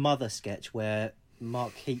the Mother sketch where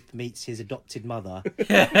Mark Heap meets his adopted mother,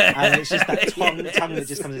 and it's just that tongue that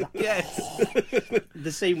just comes out. Yes,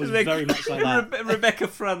 the scene was very much like that. Rebecca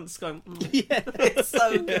Frantz going, it's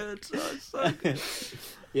so good. Oh, it's so good.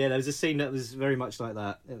 Yeah, there was a scene that was very much like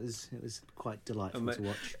that. It was quite delightful to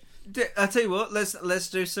watch. I tell you what, let's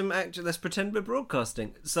do some action. Let's pretend we're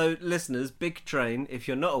broadcasting. So, listeners, Big Train, if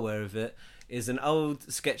you're not aware of it, is an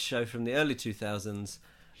old sketch show from the early 2000s.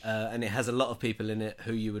 And it has a lot of people in it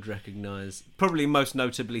who you would recognise. Probably most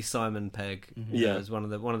notably Simon Pegg. It was one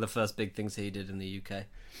of the first big things he did in the UK.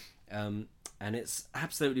 And it's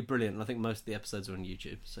absolutely brilliant. I think most of the episodes are on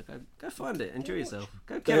YouTube. So go find it. Enjoy yourself.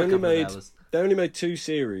 Go kill a couple of hours. They only made 2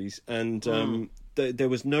 series, and there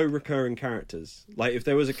was no recurring characters. Like, if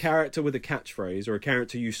there was a character with a catchphrase or a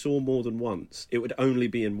character you saw more than once, it would only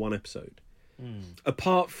be in one episode.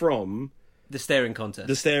 Apart from the staring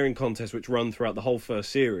contest, which run throughout the whole first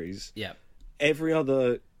series. Yeah. Every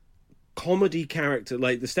other comedy character,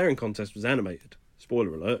 like the staring contest, was animated.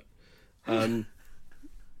 Spoiler alert.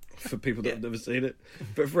 For people that have never seen it.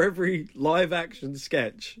 But for every live action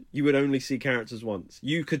sketch, you would only see characters once.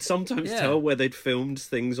 You could sometimes tell where they'd filmed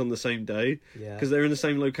things on the same day because they're in the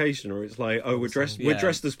same location, or it's like, we're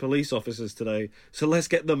dressed as police officers today, so let's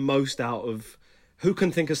get the most out of who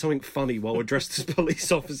can think of something funny while we're dressed as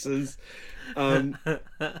police officers. But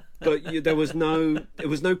there was no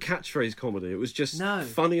catchphrase comedy. It was just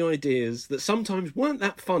funny ideas that sometimes weren't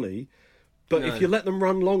that funny, but if you let them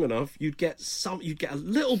run long enough, you'd get a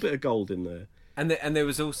little bit of gold in there. And there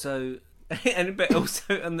was also, on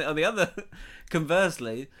the other,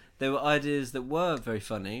 conversely, there were ideas that were very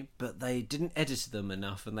funny, but they didn't edit them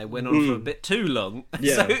enough, and they went on for a bit too long.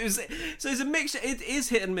 Yeah. So it's a mixture. It is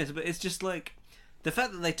hit and miss, but it's just like, the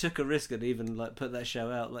fact that they took a risk and even like put that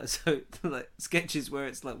show out, like, so like sketches where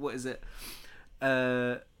it's like, what is it,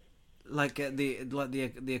 the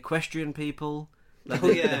equestrian people, like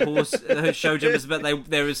the horse show jumpers, but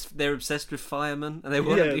they're obsessed with firemen and they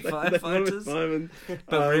want to be firefighters,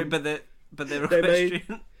 but they're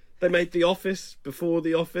equestrian. They made The Office before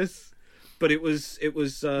The Office. But it was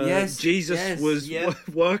Jesus was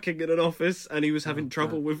working in an office, and he was having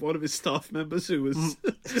trouble with one of his staff members, who was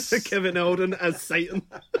Kevin Eldon as Satan.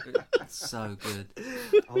 So good.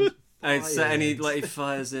 And he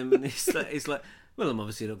fires him, and he's like, well, I'm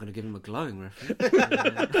obviously not going to give him a glowing reference.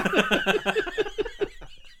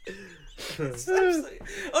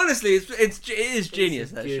 Honestly, it is genius,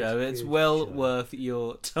 that show. It's well worth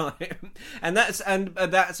your time, and that's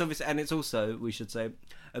obviously, and it's also, we should say,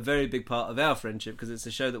 a very big part of our friendship, because it's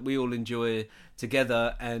a show that we all enjoy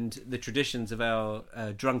together, and the traditions of our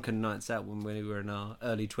drunken nights out when we were in our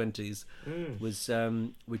early 20s was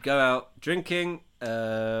we'd go out drinking,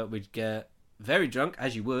 we'd get very drunk,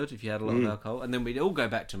 as you would if you had a lot of alcohol, and then we'd all go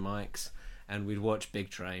back to Mike's and we'd watch Big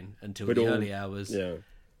Train until the early hours. Yeah.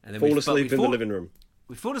 And then fall asleep in the living room.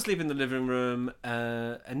 we fall asleep in the living room,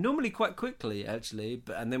 and normally quite quickly, actually.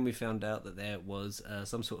 And then we found out that there was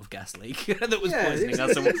some sort of gas leak that was poisoning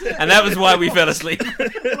us, and that was why we fell asleep.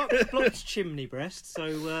 Blocked chimney breast,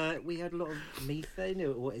 so we had a lot of methane.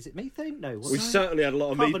 What is it? Methane? No. We certainly had a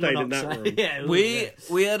lot of methane in that room. Yeah,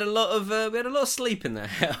 we had a lot of sleep in that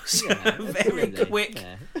house. Yeah, Very absolutely. quick.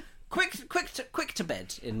 Yeah. Quick to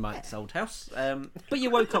bed in Mike's old house. But you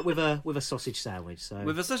woke up with a sausage sandwich, so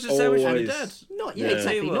With a sausage sandwich and a Always. dad. not Yeah.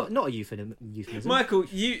 exactly, Tell you not a euphemism. Michael,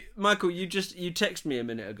 you texted me a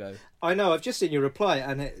minute ago. I know. I've just seen your reply,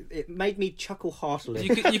 and it made me chuckle heartily.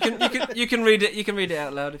 You can read it. You can read it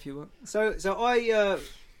out loud if you want. So I,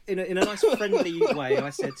 in a nice friendly way,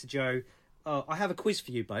 I said to Joe, "Oh, I have a quiz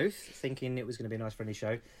for you both," thinking it was going to be a nice friendly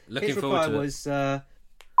show. Looking His forward reply to it. was,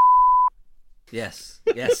 Yes.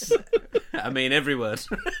 I mean every word.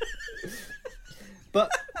 but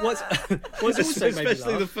what's also made me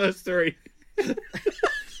Especially the laugh. first three.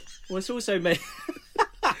 What's also made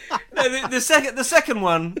No, the second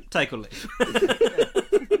one, take or leave.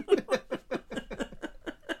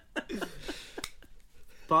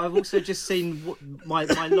 But I've also just seen my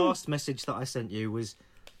last message that I sent you was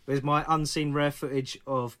my unseen rare footage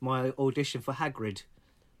of my audition for Hagrid.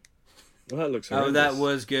 Well, that looks Oh, horrendous. that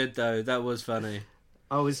was good though. That was funny.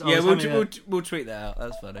 We'll We'll tweet that out.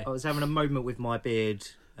 That's funny. I was having a moment with my beard,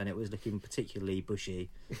 and it was looking particularly bushy.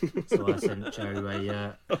 So I sent Joe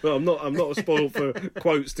a. I'm not spoiled for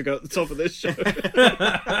quotes to go at the top of this show.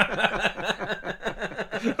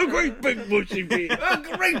 A great big bushy beard. A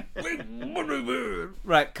great big money beard.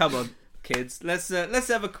 Right, come on, kids. Let's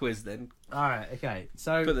have a quiz then. All right, okay.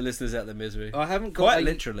 So Put the listeners out of their misery. I haven't got Quite a-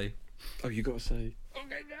 literally. Oh, you got to say.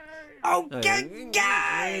 Oh, Oh,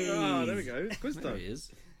 there we go. Quiz There time. he is.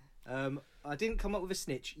 I didn't come up with a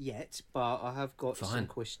snitch yet, but I have got some Fine.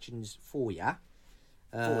 questions for ya.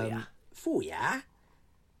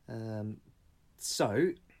 So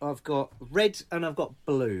I've got red and I've got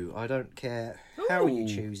blue. I don't care how you Ooh.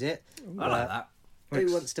 choose it. I like that.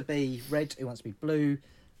 Who wants to be red? Who wants to be blue?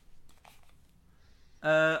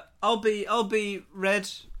 I'll be red.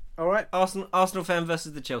 All right. Arsenal fan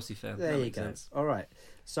versus the Chelsea fan. There That you makes go. sense. All right.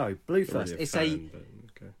 So blue Not first. really It's fan, but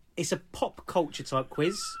okay. a pop culture type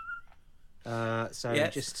quiz. So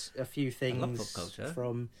Yes. just a few love things pop culture.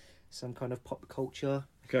 from some kind of pop culture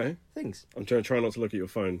Okay. things. I'm trying not to look at your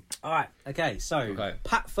phone. All right. Okay. So Okay.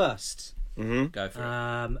 Pat first. Mm-hmm. Go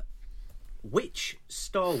for it. Which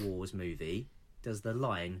Star Wars movie does the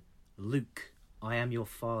line "Luke, I am your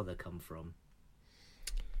father" come from?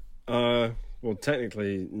 Well,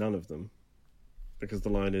 technically, none of them. Because the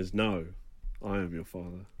line is, no, I am your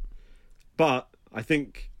father. But I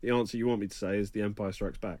think the answer you want me to say is The Empire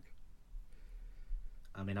Strikes Back.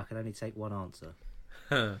 I mean, I can only take one answer.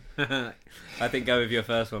 I think go with your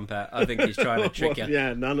first one, Pat. I think he's trying to trick you. Well,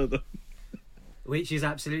 yeah, none of them. Which is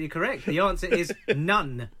absolutely correct. The answer is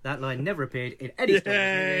none. That line never appeared in any Star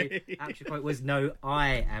Wars movie. Actual quote was, "No,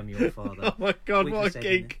 I am your father." Oh my god, Which what was a said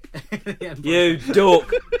in geek. The Empire You Strikes Back.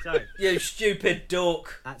 dork. So, You stupid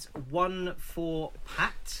dork. that's 1 for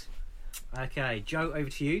Pat. Okay, Joe, over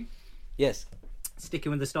to you. Yes. Sticking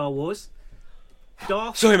with the Star Wars.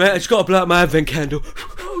 Darth. Sorry, mate. I just got to blow out my advent candle.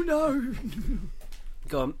 Oh no!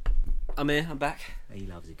 Go on. I'm here. I'm back. He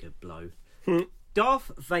loves a good blow.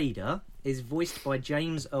 Darth Vader is voiced by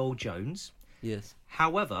James Earl Jones. Yes.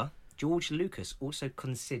 However, George Lucas also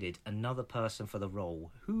considered another person for the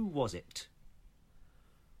role. Who was it?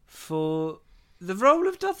 For the role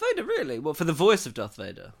of Darth Vader, really? Well, for the voice of Darth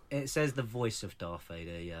Vader. It says the voice of Darth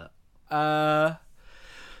Vader, yeah. I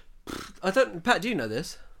don't. Pat, do you know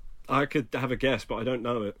this? I could have a guess, but I don't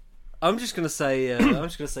know it. I'm just gonna say. I'm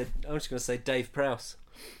just gonna say Dave Prowse.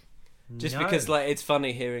 Just No. because, like, it's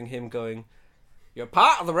funny hearing him going, "You're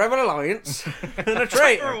part of the Rebel Alliance and a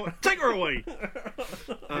traitor." Take her away!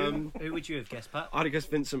 Who would you have guessed, Pat? I'd have guessed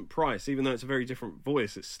Vincent Price. Even though it's a very different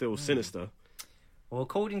voice, it's still sinister. Well,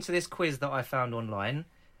 according to this quiz that I found online,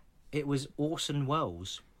 it was Orson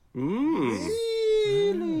Welles. Mmm.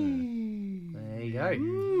 There you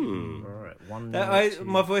go. All right, one.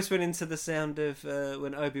 My voice went into the sound of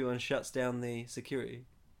when Obi-Wan shuts down the security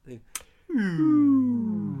thing. Do you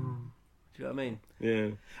know what I mean? Yeah.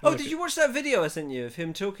 Oh, did you watch that video I sent you of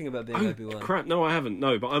him talking about being Obi-Wan? Crap, no, I haven't.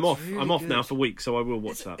 No, but I'm off. really I'm off good. now for weeks, so I will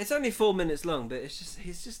watch that. It's only 4 minutes long, but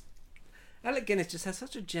he's just Alec Guinness just has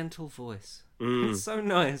such a gentle voice. It's so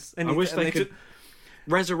nice. And I he- wish and they could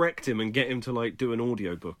resurrect him and get him to like do an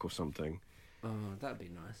audiobook or something. Oh, that'd be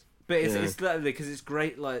nice. But it's lovely because it's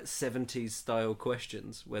great, like 70s style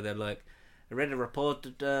questions where they're like, I read a report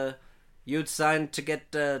that you'd sign to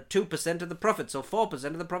get 2% of the profits or 4%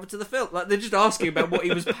 of the profits of the film. Like, they're just asking about what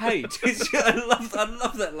he was paid. I love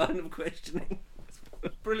that line of questioning.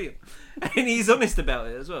 It's brilliant. And he's honest about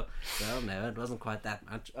it as well. Well, no, it wasn't quite that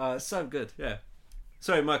much. So good, yeah.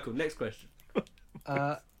 Sorry, Michael, next question.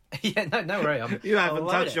 Yeah, no worry. You haven't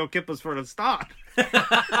touched your kippers for the start.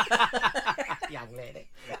 Young lady.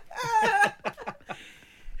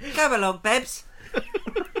 Come along, Babs.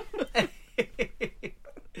 I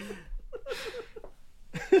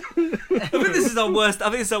think this is our worst. I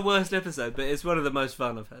think it's our worst episode, but it's one of the most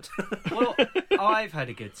fun I've had. Well, I've had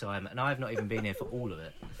a good time, and I've not even been here for all of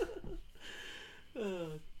it.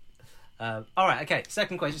 All right, okay.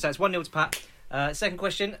 Second question. So it's 1-0 to Pat. Second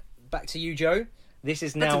question. Back to you, Joe. This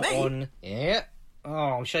is now on. Yeah. Oh,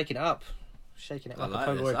 I'm shaking it up. Shaking it like a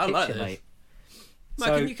Polaroid picture, mate.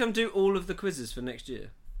 Mike, can you come do all of the quizzes for next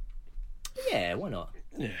year? Yeah, why not?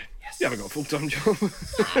 Yeah. Yes. You haven't got a full-time job.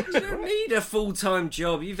 You don't need a full-time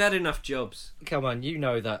job. You've had enough jobs. Come on, you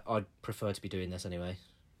know that I'd prefer to be doing this anyway.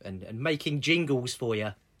 And making jingles for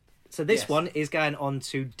you. So this one is going on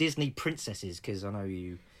to Disney princesses, because I know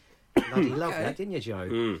you bloody love that, didn't you,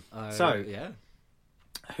 Joe? So,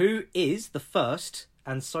 who is the first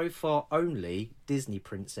and so far only Disney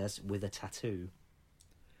princess with a tattoo?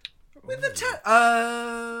 With a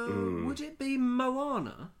would it be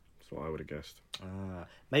Moana? That's what I would have guessed.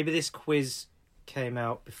 Maybe this quiz came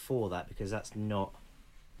out before that, because that's not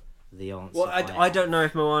the answer. Well, I don't know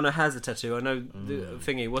if Moana has a tattoo. I know the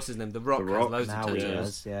thingy. What's his name? The Rock has loads now of tattoos. He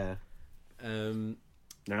does, yeah.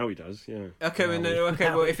 Now he does, yeah. Okay,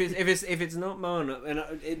 well, if it's not Moana, and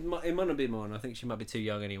it might not be Moana. I think she might be too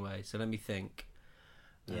young anyway. So let me think.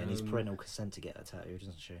 Yeah, and needs parental consent to get a tattoo,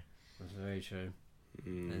 doesn't she? That's very true.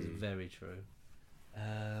 That's very true.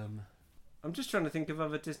 I'm just trying to think of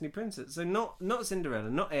other Disney princesses. So not Cinderella,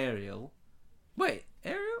 not Ariel. Wait,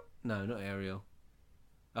 Ariel? No, not Ariel.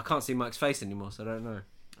 I can't see Mike's face anymore, so I don't know.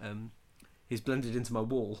 He's blended into my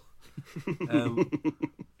wall.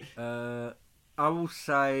 I'll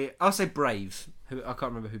say Brave. I can't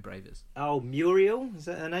remember who Brave is. Oh, Muriel? Is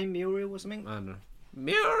that her name? Muriel or something? I don't know.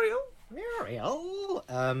 Muriel?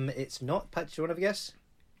 It's not. Pat, do you want to have a guess?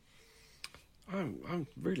 I've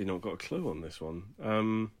really not got a clue on this one.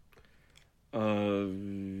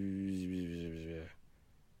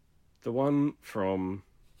 The one from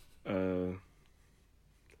the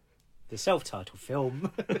self-titled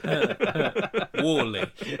film. Wall-E.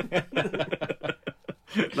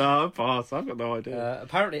 No, pass. I've got no idea.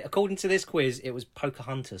 Apparently, according to this quiz, it was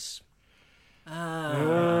Pocahontas. There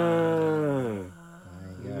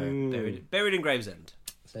you go. Buried in Gravesend.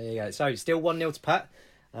 So there you go. So still 1-0 to Pat.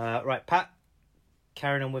 Right, Pat.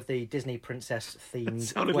 Carrying on with the Disney princess themed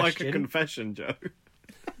Sounded question. like a confession, Joe.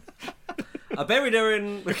 I buried her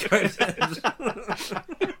in Gravesend.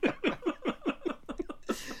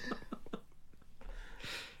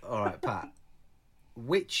 All right, Pat.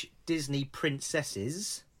 Which Disney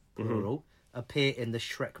princesses, plural, appear in the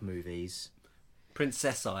Shrek movies?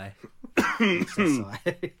 Princessi.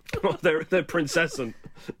 Oh, they're princessant.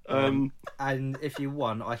 And if you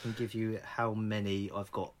want, I can give you how many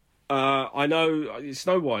I've got. I know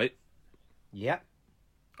Snow White. Yep.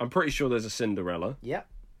 I'm pretty sure there's a Cinderella. Yep.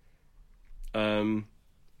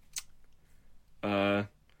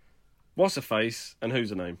 What's her face and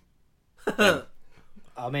who's her name?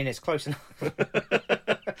 I mean, it's close enough.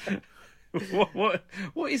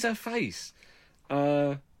 What is her face?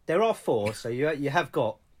 There are 4, so you have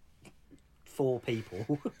got 4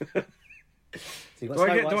 people. So you've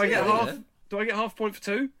got Do I get half point for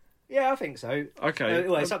 2? Yeah, I think so. Okay.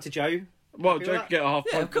 Well, it's up to Joe. Well, Joe can get a half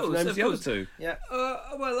point of course, for names of the other course. 2. Yeah.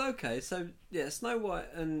 Well, okay. So yeah, Snow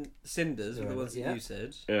White and Cinders are the ones that you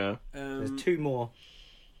said. Yeah. There's 2 more.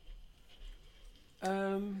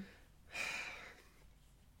 I'm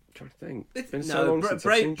trying to think.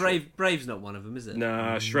 Brave's not one of them, is it?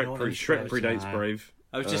 Nah, Shrek predates Brave.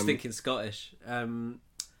 I was just thinking Scottish.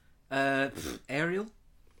 Ariel?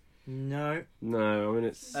 No. I mean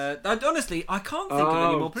it's. Honestly, I can't think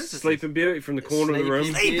of any more princesses. Sleeping Beauty from the corner of the room.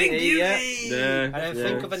 Sleeping Beauty. Yeah. And then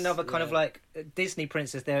think of another kind of like Disney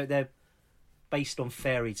princess. They're based on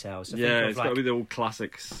fairy tales. So think of it's got to be the old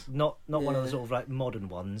classics. Not one of the sort of like modern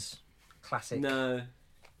ones. Classic. No.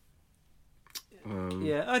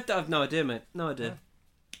 I have no idea, mate. No idea.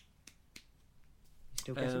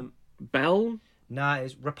 Still guessing? Belle? Nah,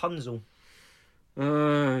 it's Rapunzel. Yeah.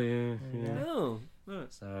 Oh.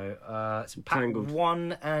 Right. So it's Pat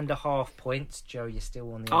 1.5 points. Joe, you're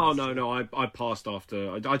still on the. Oh no! I passed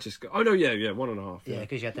after. I just. Oh no! Yeah, 1.5. Yeah,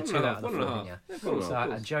 because you had the 2 out of the 4, didn't you? So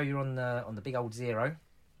and Joe, you're on the big old 0.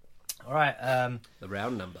 All right. The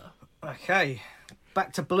round number. Okay.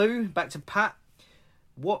 back to Blue, back to Pat.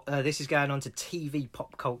 What? This is going on to TV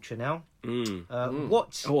pop culture now.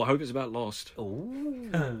 What? Oh, I hope it's about Lost.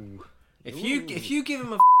 Ooh. If you give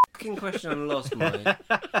him a fucking question on Lost, mate,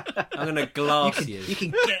 I'm gonna glass you. You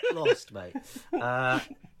can get lost, mate.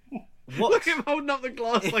 What? Look at him holding up the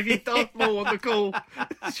glass like he's Darth Maul on the call,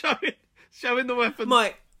 showing the weapon.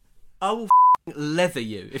 Mate, I will leather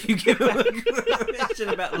you if you give him a question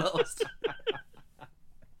about Lost.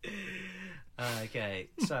 Okay,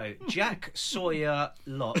 so Jack Sawyer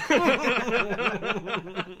Locke.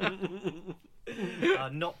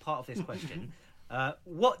 Not part of this question.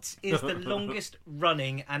 What is the longest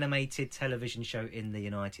running animated television show in the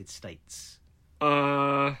United States?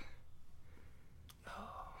 I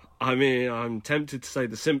mean, I'm tempted to say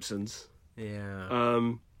The Simpsons. Yeah.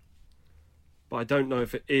 But I don't know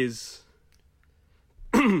if it is.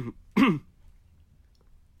 I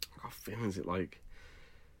got feelings it like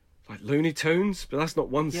Looney Tunes, but that's not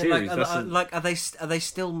one series. Are they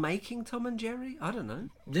still making Tom and Jerry? I don't know.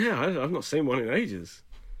 Yeah, I've not seen one in ages,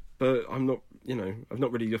 but I'm not. I've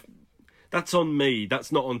not really. That's on me.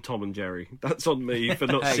 That's not on Tom and Jerry. That's on me for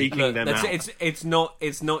not seeking them out. It's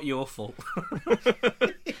not your fault.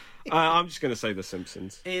 I'm just going to say The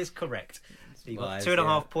Simpsons. Is correct. So you got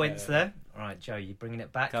 2.5 points there. All right, Joe, you're bringing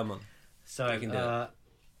it back. Come on. So, you can do it.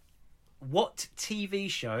 What TV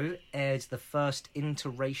show aired the first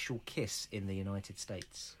interracial kiss in the United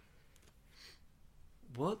States?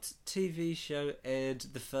 What TV show aired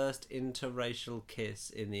the first interracial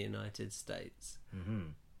kiss in the United States?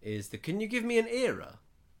 Mm-hmm. Can you give me an era?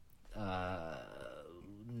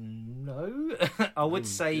 No. I would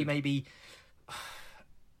say maybe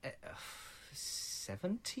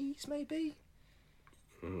 70s, maybe?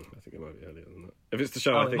 I think it might be earlier than that. If it's the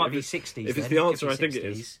show, I think it might be 60s. If it's the answer, I think it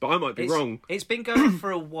is. But I might be wrong. It's been going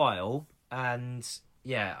for a while, and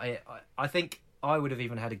yeah, I think I would have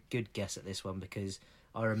even had a good guess at this one because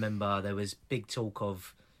I remember there was big talk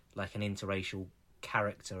of like an interracial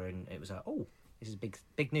character, and it was like, oh, this is big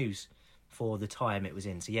news for the time it was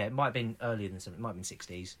in. So yeah, it might have been earlier than something. It might have been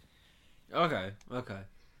 60s. Okay.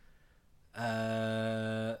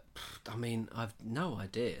 I mean, I've no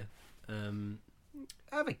idea.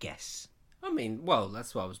 Have a guess. I mean, well,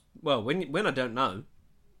 that's what I was. Well, when I don't know,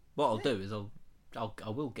 what I'll do is I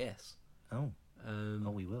will guess. Oh,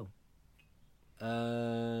 we will.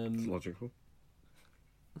 It's logical.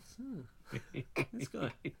 This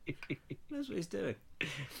guy knows what he's doing.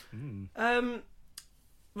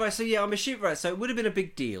 Right, so yeah, I'm assuming. Right, so it would have been a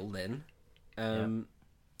big deal then. And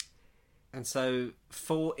so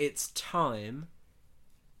for its time,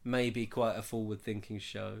 maybe quite a forward-thinking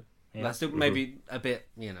show. Yeah. Like still maybe a bit,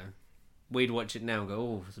 we'd watch it now and go,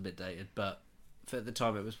 oh, it's a bit dated, but at the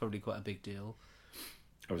time it was probably quite a big deal.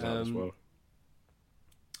 I was out as well.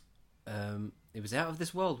 It was out of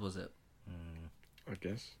this world, was it? I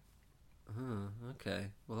guess. Okay.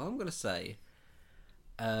 Well, I'm going to say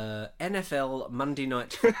NFL Monday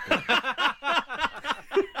Night Football.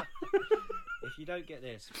 If you don't get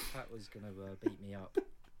this, Pat was going to beat me up.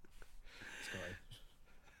 Sorry.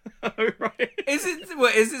 Oh, right. Is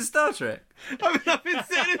it Star Trek? I mean, I've been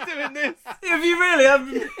sitting and doing this. Have you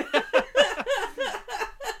really?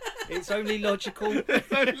 It's only logical.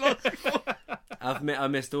 I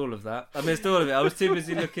missed all of that. I missed all of it. I was too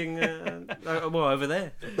busy looking over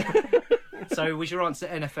there. So was your answer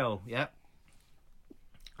NFL, yeah?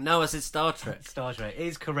 No, I said Star Trek. Star Trek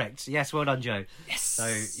is correct. Yes, well done, Joe. Yes. So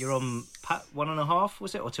you're on 1.5,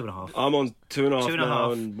 was it, or 2.5? I'm on 2.5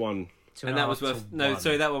 now and 1. And that was worth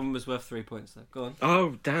that one was worth 3 points though. Go on.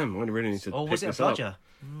 Oh damn! I really need to. Oh, pick was it a this bludger?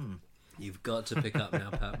 You've got to pick up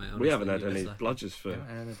now, Pat. Mate. Honestly, we haven't had any bludgers for.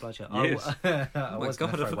 And a bludger. Yes. Oh my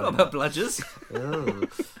God! I forgot about bludgers.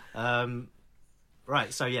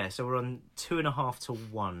 Right. So we're on 2.5 to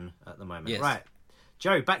 1 at the moment. Yes. Right,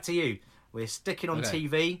 Joe. Back to you. We're sticking on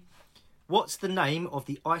TV. What's the name of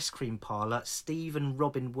the ice cream parlour Steve and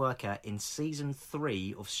Robin work at in season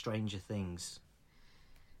 3 of Stranger Things?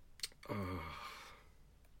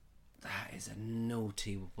 That is a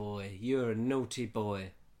naughty boy. You're a naughty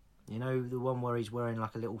boy. You know the one where he's wearing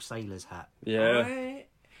like a little sailor's hat? Yeah.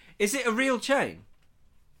 Is it a real chain?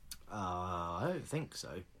 I don't think so.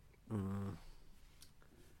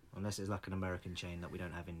 Unless it's like an American chain that we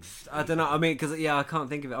don't have in... I don't know. I mean, because I can't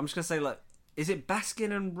think of it. I'm just going to say, like, is it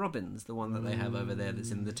Baskin and Robbins, the one that they have over there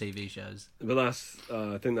that's in the TV shows? But that's,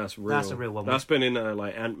 I think that's real. That's a real one. That's been in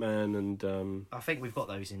like Ant-Man and... I think we've got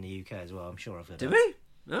those in the UK as well. I'm sure I've heard. Do we?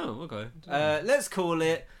 Oh, okay. Let's call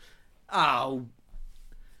it...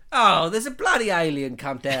 Oh, there's a bloody alien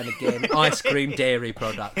come down again. Ice cream dairy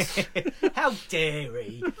products. How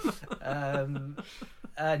dairy.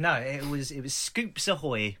 No, it was Scoops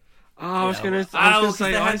Ahoy. Oh, I was going to say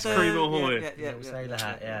Ice Cream Ahoy. Yeah, sailor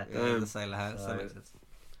hat, yeah. The sailor hat, So- that makes sense.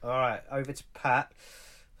 All right, over to Pat.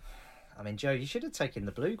 I mean, Joe, you should have taken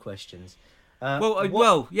the blue questions.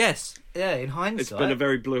 Well, yes. Yeah, in hindsight. It's been a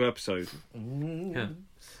very blue episode. Yeah.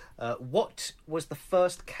 What was the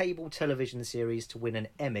first cable television series to win an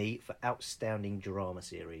Emmy for Outstanding Drama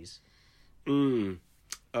Series? By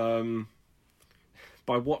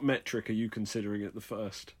what metric are you considering it the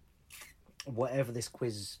first? Whatever this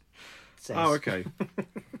quiz says. Oh, okay.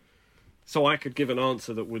 So I could give an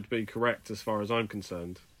answer that would be correct as far as I'm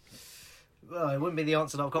concerned. Well, it wouldn't be the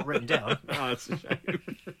answer that I've got written down. Oh, that's a shame.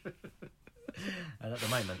 And at the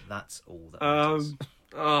moment, that's all that matters.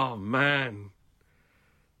 Oh, man.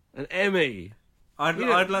 An Emmy.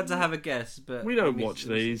 I'd like to have a guess, but We don't watch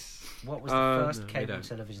these. What was the first No, we cable don't.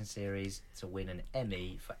 television series to win an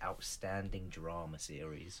Emmy for Outstanding Drama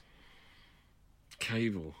Series?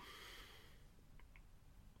 Cable.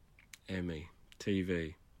 Emmy.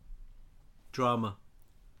 TV. Drama.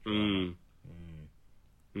 Hill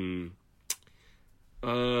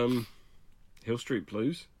Street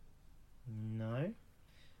Blues. No.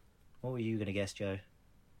 What were you going to guess, Joe?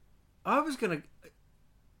 I was gonna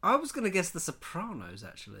guess The Sopranos,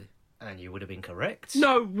 actually. And you would have been correct.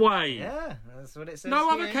 No way. Yeah, that's what it says. No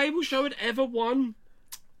other here. cable show had ever won.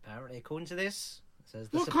 Apparently, according to this, it says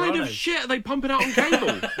The What Sopranos. kind of shit are they pumping out on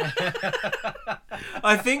cable?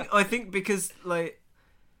 I think because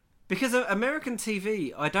American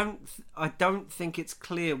TV, I don't think it's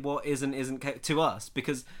clear what is and isn't to us,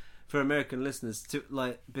 because for American listeners,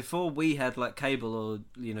 before we had cable or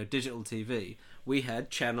digital TV, we had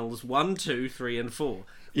channels 1, 2, 3, and 4.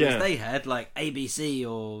 Whereas they had ABC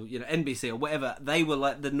or NBC or whatever. They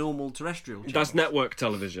were the normal terrestrial channels. That's network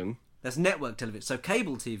television. That's network television. So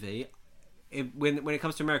cable TV, when it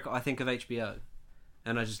comes to America, I think of HBO,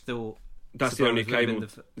 and I just thought That's the only Sopranos would have cable.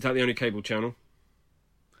 been Is that the only cable channel?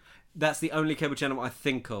 That's the only cable channel I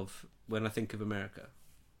think of when I think of America.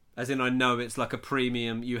 As in, I know it's like a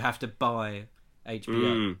premium. You have to buy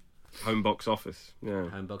HBO, Home box office. Yeah.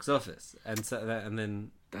 home box office, and so that, and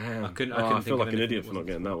then Damn. I couldn't I think feel of like an anything idiot that for not wasn't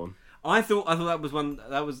getting that one. I thought that was one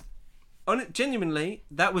that was. On it, genuinely,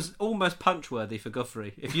 that was almost punch-worthy for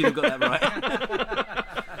Godfrey. If you'd have got that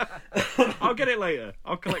right, I'll get it later.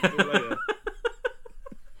 I'll collect it later.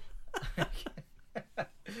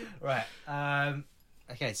 Right.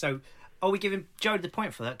 Okay, so are we giving Joe the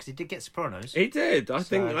point for that? Because he did get Sopranos. He did. I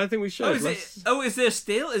think we should. is there a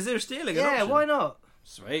steal? Is there a stealing? an Yeah, option? why not?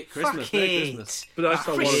 Sweet Christmas, Fuck Merry it. Christmas. But I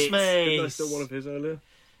stole one. Did I Christmas. steal one of his earlier?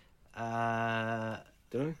 Did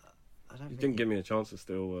I? I don't You think didn't give me a chance to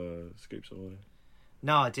steal Scoops away.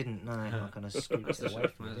 No, I didn't. No, I kind of scooped it away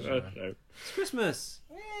from it. didn't I? No. It's Christmas.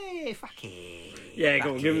 Hey, fuck it. Yeah,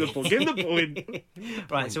 go on, give him the point. Give him the point.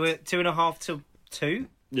 Right, so we're 2.5 to 2.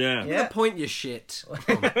 Yeah. Yeah. The point, you shit. Oh,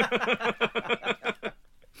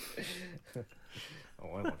 I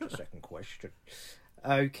want a second question.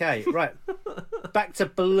 Okay, right. Back to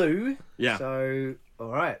blue. Yeah. So, all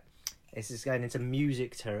right. This is going into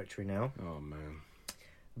music territory now. Oh man.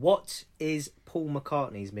 What is Paul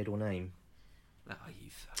McCartney's middle name? Oh, you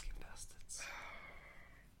fucking bastards.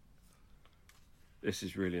 This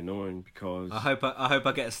is really annoying because I hope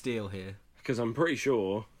I get a steal here. I'm pretty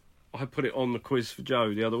sure I put it on the quiz for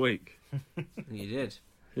Joe the other week. And you did.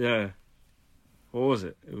 Yeah. What was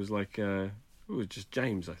it? It was it was just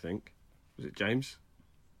James, I think. Was it James?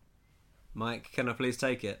 Mike, can I please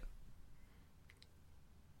take it?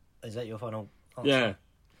 Is that your final answer? Yeah.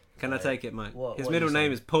 Can I take it, Mike? What His are middle you name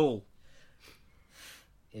saying? is Paul.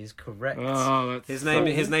 Is correct. Oh, that's His name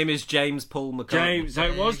is James Paul McCartney. James. So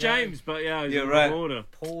it was There you go. James, but yeah, You're in right. order.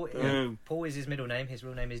 Paul is his middle name. His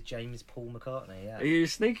real name is James Paul McCartney. Yeah. You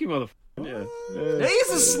sneaky motherfucker. Yeah. He's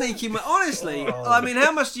a sneaky man. Honestly, I mean,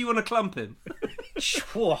 how much do you want to clump him?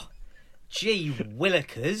 Whoa. Gee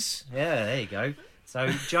willikers. Yeah, there you go. So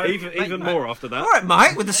Joe, Even more after that. All right,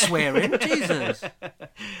 Mike, with the swearing. Jesus.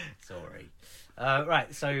 Sorry.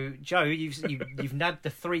 Right. So Joe, you've nabbed the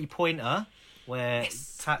 3-pointer where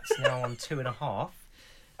Pat's now on 2.5.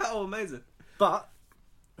 Oh, amazing. But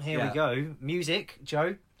here Yeah. we go. Music,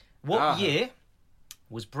 Joe. What year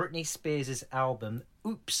was Britney Spears' album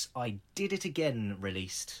 "Oops, I Did It Again"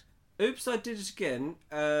 released? Oops, I Did It Again.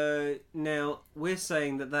 Now, we're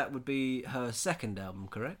saying that would be her second album,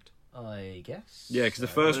 correct? I guess. Yeah, because the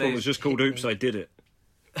first one was just called "Oops, I Did It."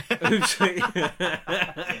 Oops. The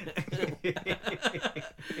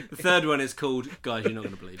third one is called Guys, You're Not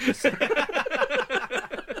Going to Believe This.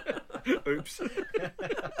 Oops.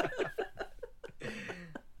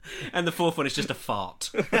 And the fourth one is just a fart.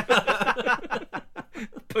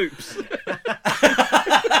 Poops.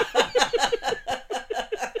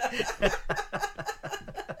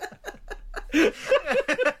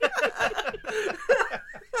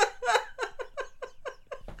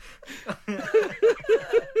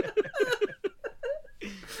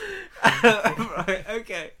 Right,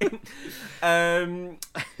 okay.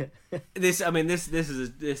 This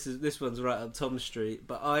one's right up Tom Street,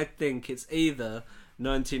 but I think it's either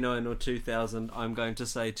 99 or 2000. I'm going to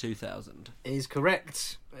say 2000. Is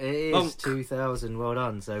correct. It is 2000. Well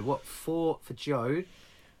done. So what? 4 for Joe,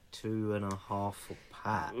 2.5 for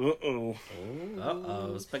Pat.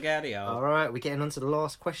 Spaghetti. All right, we're getting on to the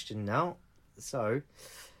last question now. So,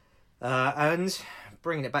 and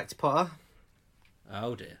bringing it back to Potter.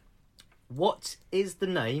 Oh dear. What is the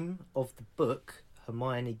name of the book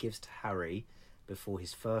Hermione gives to Harry before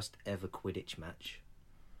his first ever Quidditch match?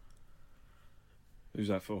 Who's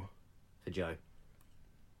that for? For Joe.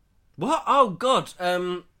 What? Oh God.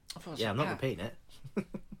 I'm not repeating it.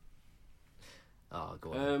 Oh,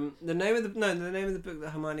 go on. The name of the book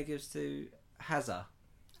that Hermione gives to Hazard.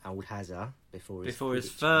 Old Hazard before his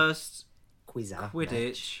first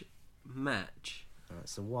Quidditch match.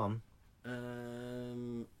 That's the one.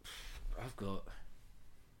 I've got.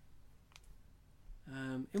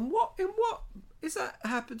 In what is that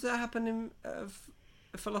happen? Does that happen in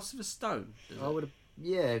Philosopher's Stone? I would have.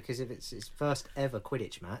 Yeah, because if it's his first ever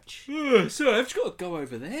Quidditch match. So I've just got to go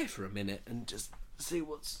over there for a minute and just see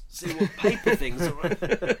what paper things are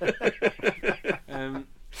on.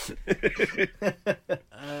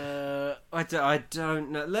 I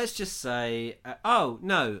don't know. Let's just say.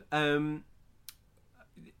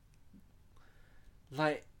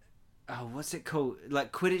 What's it called?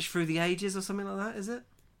 Like Quidditch Through the Ages or something like that? Is it?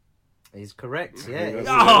 He's correct. Yeah.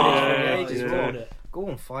 Go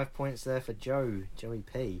on, 5 points there for Joey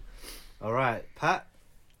P. All right, Pat.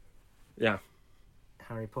 Yeah.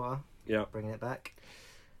 Harry Potter. Yeah. Bringing it back.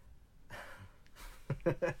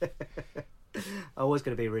 I was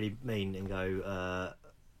going to be really mean and go.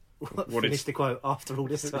 Finish the quote after all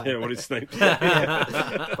this time. Yeah, what is Snape?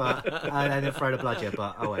 But and then throw the bludger.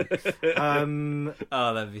 But I won't.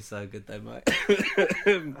 Oh, that'd be so good, though, mate.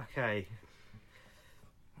 Okay.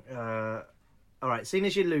 All right. Seeing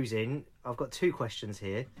as you're losing, I've got 2 questions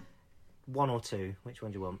here. 1 or 2. Which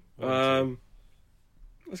one do you want? 1 or 2?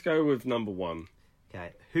 Let's go with number 1.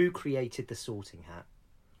 Okay. Who created the Sorting Hat?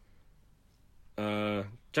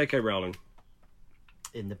 J.K. Rowling.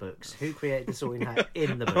 In the books. Who created the Sorting Hat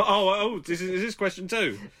in the books? Is this question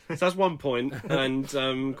 2? So that's 1 point. And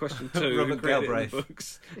question 2, Robert who created Galbraith. the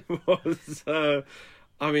books was...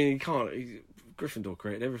 he can't... Gryffindor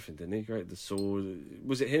created everything, didn't he? He created the sword.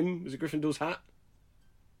 Was it him? Was it Gryffindor's hat?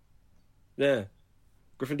 Yeah.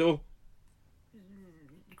 Gryffindor?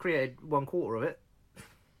 Created 1/4 of it.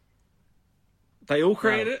 They all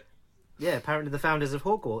created it? Yeah, apparently the founders of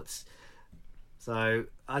Hogwarts. So,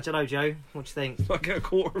 I don't know, Joe. What do you think? I get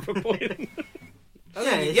 1/4 of a point. I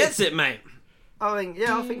think he gets it, mate. I think...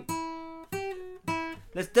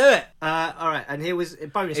 Let's do it. All right, and here was a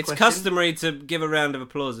bonus It's question. customary to give a round of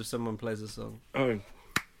applause if someone plays a song. Oh.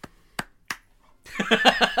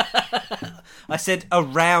 I said a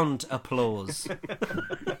round applause.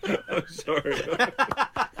 I'm sorry.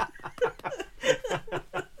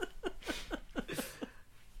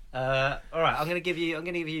 All right, I'm going to give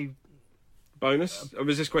you Bonus?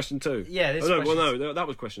 Was this question 2? Yeah, this Well, no, that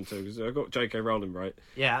was question 2 because I got J.K. Rowling right.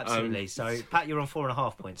 Yeah, absolutely. So, Pat, you're on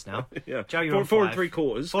 4.5 points now. Yeah. Joe, you're on 4 5. and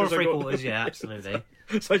 3/4. 4 and 3/4. Yeah, absolutely.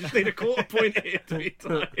 So I just need a 1/4 point here to be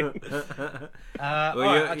time.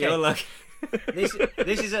 You're lucky. This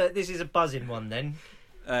is a buzzing one then.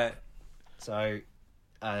 So,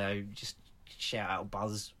 just shout out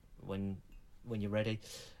buzz when you're ready.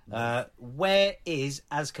 Where is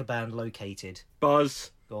Azkaban located?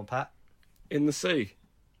 Buzz. Go on, Pat. In the sea.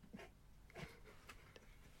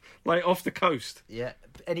 Like off the coast. Yeah.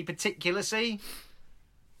 Any particular sea?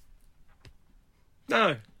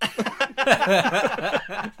 No.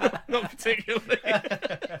 Not particularly.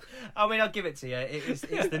 I mean, I'll give it to you. It's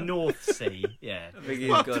the North Sea. Yeah.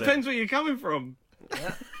 Well, it depends where you're coming from.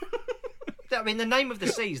 Yeah. I mean, the name of the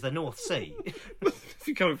sea is the North Sea. If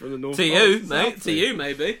you're coming from the North to you, mate. To you,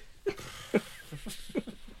 maybe.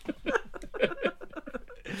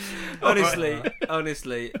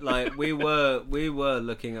 Honestly, like we were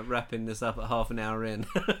looking at wrapping this up at half an hour in,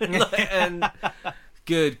 and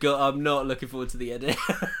good God, I'm not looking forward to the edit.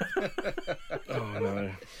 Oh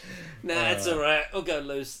no. Nah, it's all right. I'll go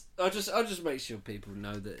loose. I'll just make sure people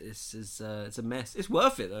know that it's a mess. It's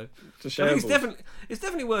worth it though. It's a shambles. It's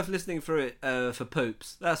definitely worth listening through it for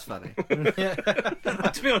poops. That's funny.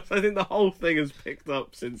 To be honest, I think the whole thing has picked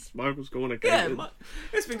up since Michael's Corner came in.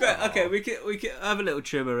 It's been great. Okay, we can have a little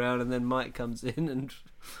trim around, and then Mike comes in and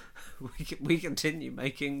we continue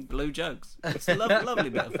making blue jokes. It's a lovely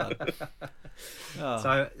bit of fun.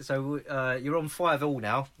 Oh. So you're on 5-5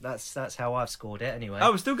 now. That's how I've scored it anyway.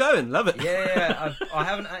 Oh, we're still going. Love it. Yeah, I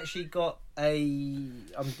haven't actually got I'm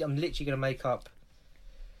literally going to make up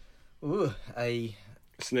a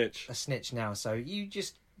snitch now. So you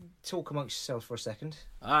just talk amongst yourselves for a second.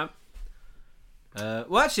 All right.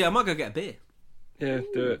 Well, actually, I might go get a beer. Yeah,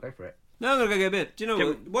 do it. Go for it. No, I'm going to go get a beer. Do you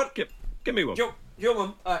know what? Give me one. Do you want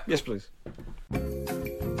one? All right. Yes, please.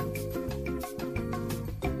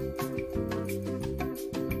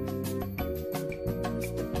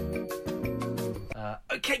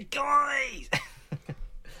 Okay, guys.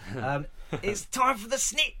 It's time for the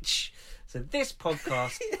snitch. So this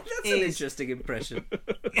podcast That's an interesting impression. Come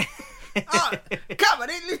on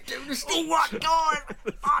in, let's do the snitch. All right, guys.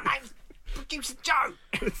 Our name's Producer Joe.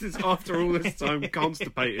 This is after all this time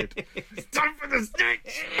constipated. It's time for the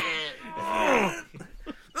snitch.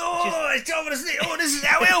 Oh, it's time for the snitch. Oh, this is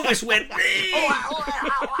how Elvis went.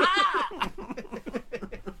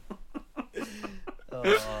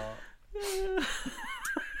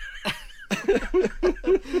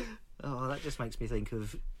 Oh, that just makes me think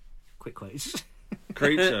of quick quotes.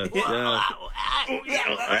 Creature. Yeah.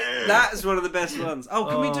 That's one of the best ones. Oh,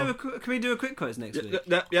 can we do a quick quotes next week?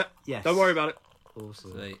 Yeah. Yes. Don't worry about it.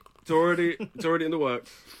 Awesome. Sweet. It's already in the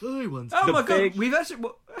works. Oh The my big- god,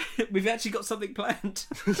 we've actually got something planned.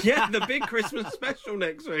 Yeah, the big Christmas special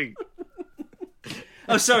next week.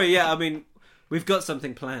 Oh, sorry. Yeah, I mean, we've got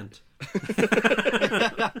something planned.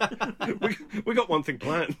 We got one thing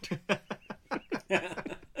planned.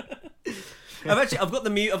 I've got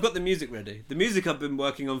the music ready. The music I've been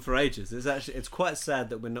working on for ages. It's quite sad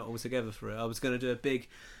that we're not all together for it. I was going to do a big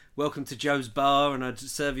welcome to Joe's bar, and I'd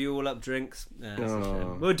serve you all up drinks. Nah, it's a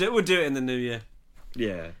shame. We'll do it in the new year.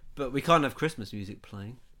 Yeah. But we can't have Christmas music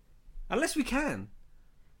playing unless we can.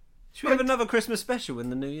 Should we have another Christmas special in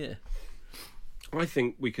the new year? I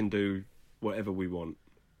think we can do whatever we want.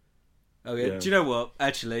 Oh yeah. Do you know what?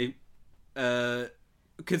 Actually,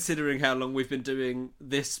 considering how long we've been doing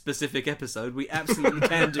this specific episode, we absolutely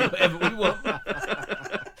can do whatever we want.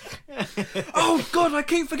 Oh God, I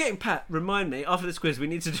keep forgetting. Pat, remind me after this quiz. We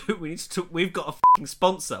need to talk. We've got a fucking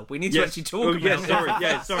sponsor. We need to actually talk about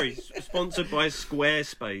it. Sorry. Sponsored by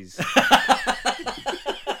Squarespace.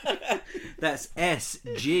 That's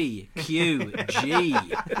SGQG.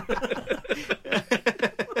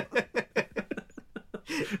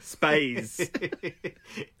 Space.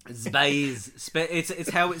 It's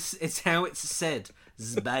how it's said.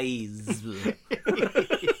 Zbaze.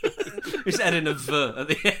 We just add in a V at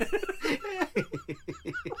the end.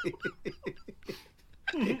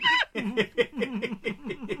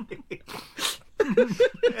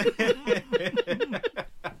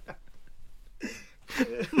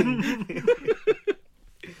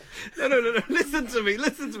 No. Listen to me.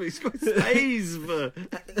 Space.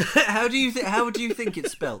 How do you think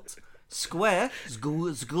it's spelt? Square,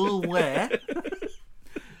 school where?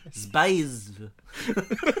 Space.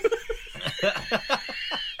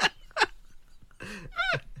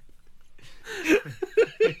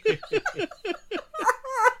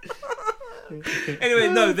 Anyway,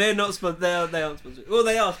 no, they're not sponsored. They aren't sponsored. Well,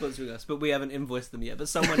 they are sponsoring us, but we haven't invoiced them yet. But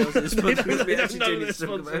someone else is sponsoring us. We actually do need to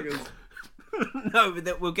talk about it. No, but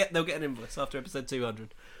they'll get an invoice after episode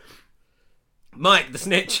 200. Mike, the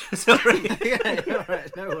snitch. Sorry. Yeah, all right,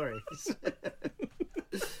 no worries.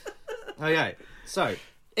 Okay, so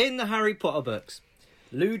in the Harry Potter books,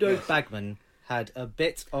 Ludo Bagman had a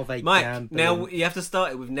bit of a Mike, gambling... now you have to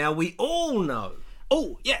start it with "now we all know."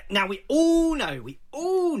 Oh, yeah, now we all know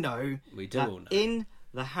know. In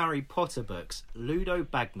the Harry Potter books, Ludo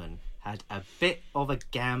Bagman had a bit of a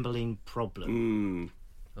gambling problem.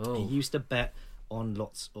 He used to bet on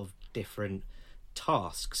lots of different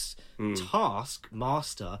tasks.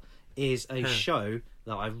 Taskmaster is a show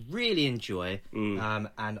that I really enjoy,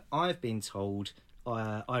 and I've been told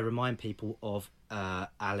I remind people of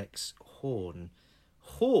Alex Horn.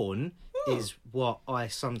 Horn is what I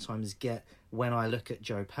sometimes get when I look at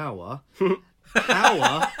Joe Power.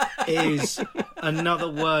 Power is another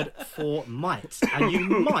word for might, and you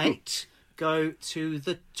might go to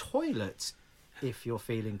the toilet if you're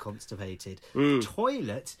feeling constipated.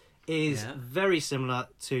 Toilet is very similar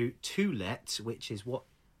to to-let, which is what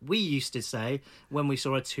we used to say when we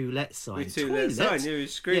saw a to-let sign. To-let sign, you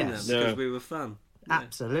screamed that because we were fun.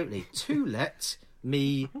 Absolutely. To let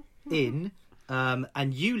me in,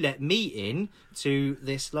 and you let me in to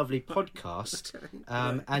this lovely podcast,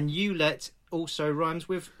 and you let also rhymes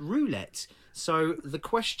with roulette. So the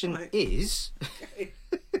question is,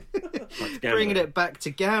 bringing it back to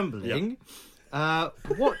gambling,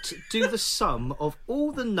 What do the sum of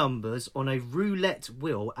all the numbers on a roulette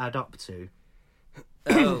wheel add up to?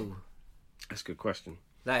 Oh, That's a good question.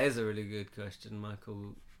 that is a really good question,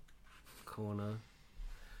 Michael Corner.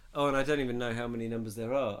 Oh, and I don't even know how many numbers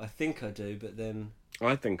there are. I think I do, but then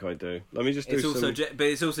I think I do. Let me just do it's some... also but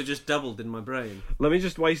it's also just doubled in my brain. Let me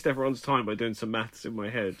just waste everyone's time by doing some maths in my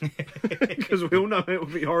head. Because we all know it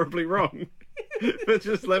would be horribly wrong. But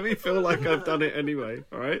just let me feel like I've done it anyway,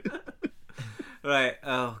 alright? Right.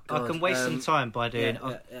 Oh, God. I can waste some time by doing.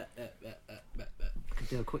 Yeah. I can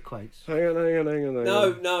do a quick quotes. Hang on.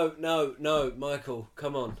 No, Michael,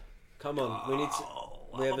 come on. We need to.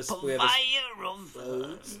 We have a square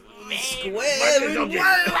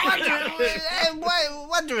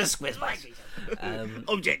Wondrous quiz.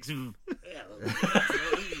 Objects.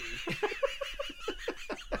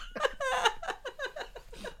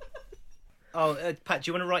 Oh, Pat, do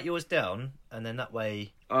you want to write yours down, and then that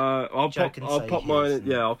way I'll Joe pop can say mine. his.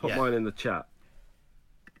 Yeah, I'll pop Yeah. mine in the chat.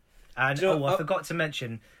 And Do you know- I forgot to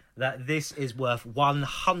mention that this is worth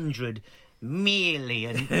 100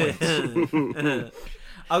 million quid.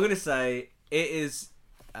 I'm going to say it is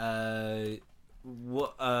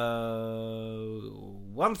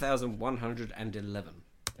 1,111.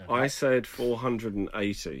 I said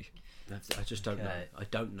 480. I just don't know. Okay. I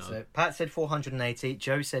don't know. So Pat said 480.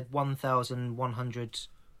 Joe said 1,100.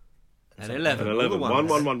 And 11. And All the 11.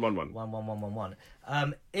 ones. 11111.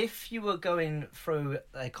 11111. If you were going through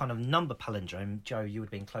a kind of number palindrome, Joe, you would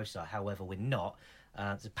have been closer. However, we're not.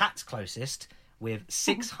 So Pat's closest with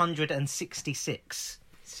 666.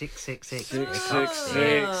 666.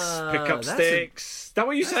 666. Pick up that's a- sticks. Is that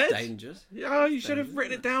what you That's said? dangerous. Yeah, you should have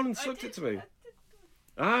written it down and slipped it to me.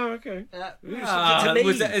 Oh, okay.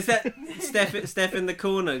 Was that, is that Steph in the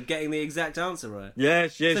corner getting the exact answer right?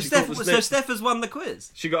 Yes, So she got the so sniff. Steph has won the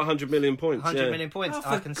quiz. She got 100 million points. 100 yeah. million points. Oh,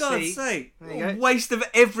 I for can God's see. sake! There you go. Waste of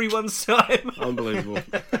everyone's time. Unbelievable.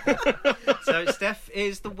 So Steph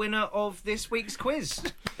is the winner of this week's quiz.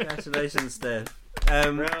 Congratulations, Steph.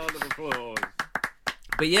 Round of applause.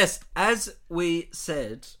 But yes, as we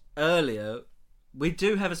said earlier, we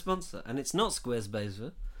do have a sponsor, and it's not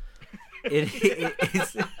Squarespace. It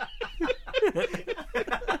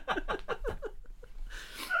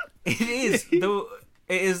is. It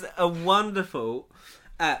is a wonderful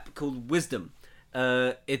app called Wisdom.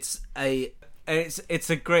 It's a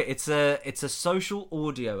social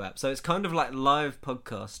audio app, so it's kind of like live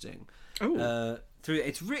podcasting.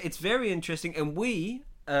 It's very interesting, and we,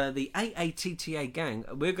 the AATTA gang,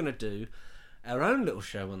 we're going to do our own little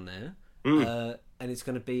show on there, and it's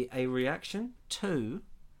going to be a reaction to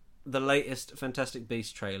the latest Fantastic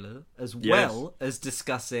Beasts trailer, as well as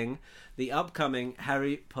discussing the upcoming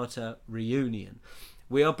Harry Potter reunion.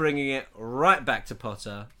 We are bringing it right back to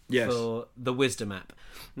Potter for the Wisdom app.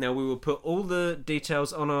 Now, we will put all the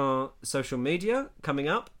details on our social media coming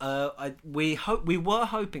up. We were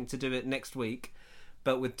hoping to do it next week,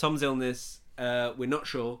 but with Tom's illness, we're not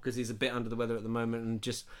sure because he's a bit under the weather at the moment, and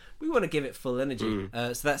just we want to give it full energy.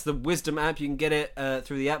 So that's the Wisdom app. You can get it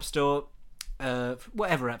through the App Store.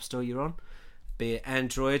 Whatever app store you're on, be it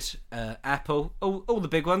Android, Apple, all the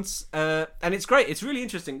big ones, and it's great. It's really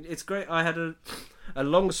interesting. It's great. I had a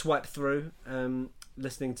long swipe through,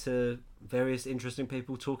 listening to various interesting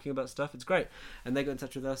people talking about stuff. It's great, and they got in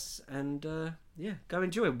touch with us, and go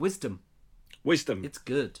enjoy Wisdom. It's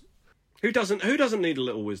good. Who doesn't need a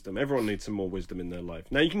little wisdom? Everyone needs some more wisdom in their life.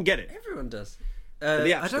 Now you can get it. Everyone does.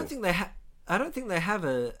 The App I Store. don't think they have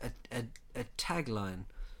a tagline.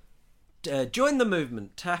 Join the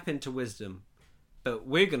movement, tap into wisdom. But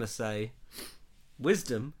we're going to say,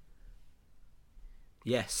 wisdom,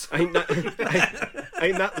 yes. Ain't that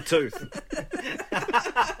the tooth?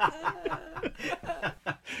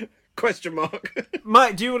 Question mark.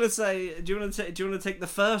 Mike, do you want to take the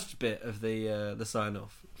first bit of the sign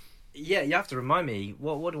off? Yeah, you have to remind me.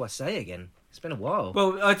 What do I say again? It's been a while.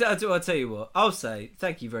 Well, I'll tell you what. I'll say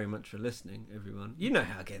thank you very much for listening, everyone. You know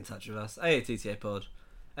how to get in touch with us. AATTApod.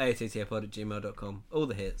 AATTApod@gmail.com. All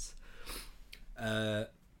the hits. I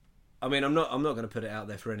mean, I'm not going to put it out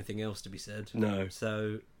there for anything else to be said. No.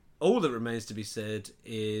 So all that remains to be said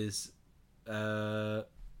is,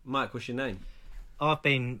 Mike, what's your name? I've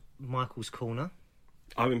been Michael's Corner.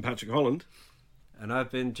 I've been Patrick Holland. And I've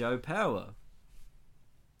been Joe Power.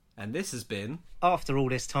 And this has been After All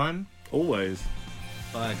This Time. Always.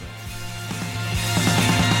 Bye, guys.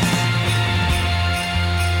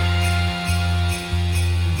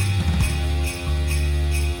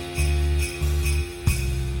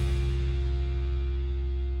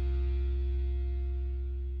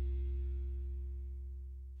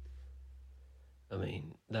 I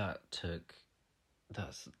mean, that took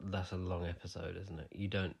That's a long episode, isn't it? You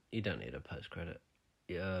don't need a post credit.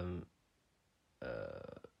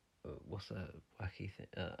 What's that wacky thing?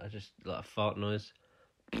 I just like a fart noise.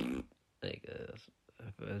 There you go.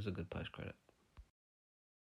 It was a good post credit.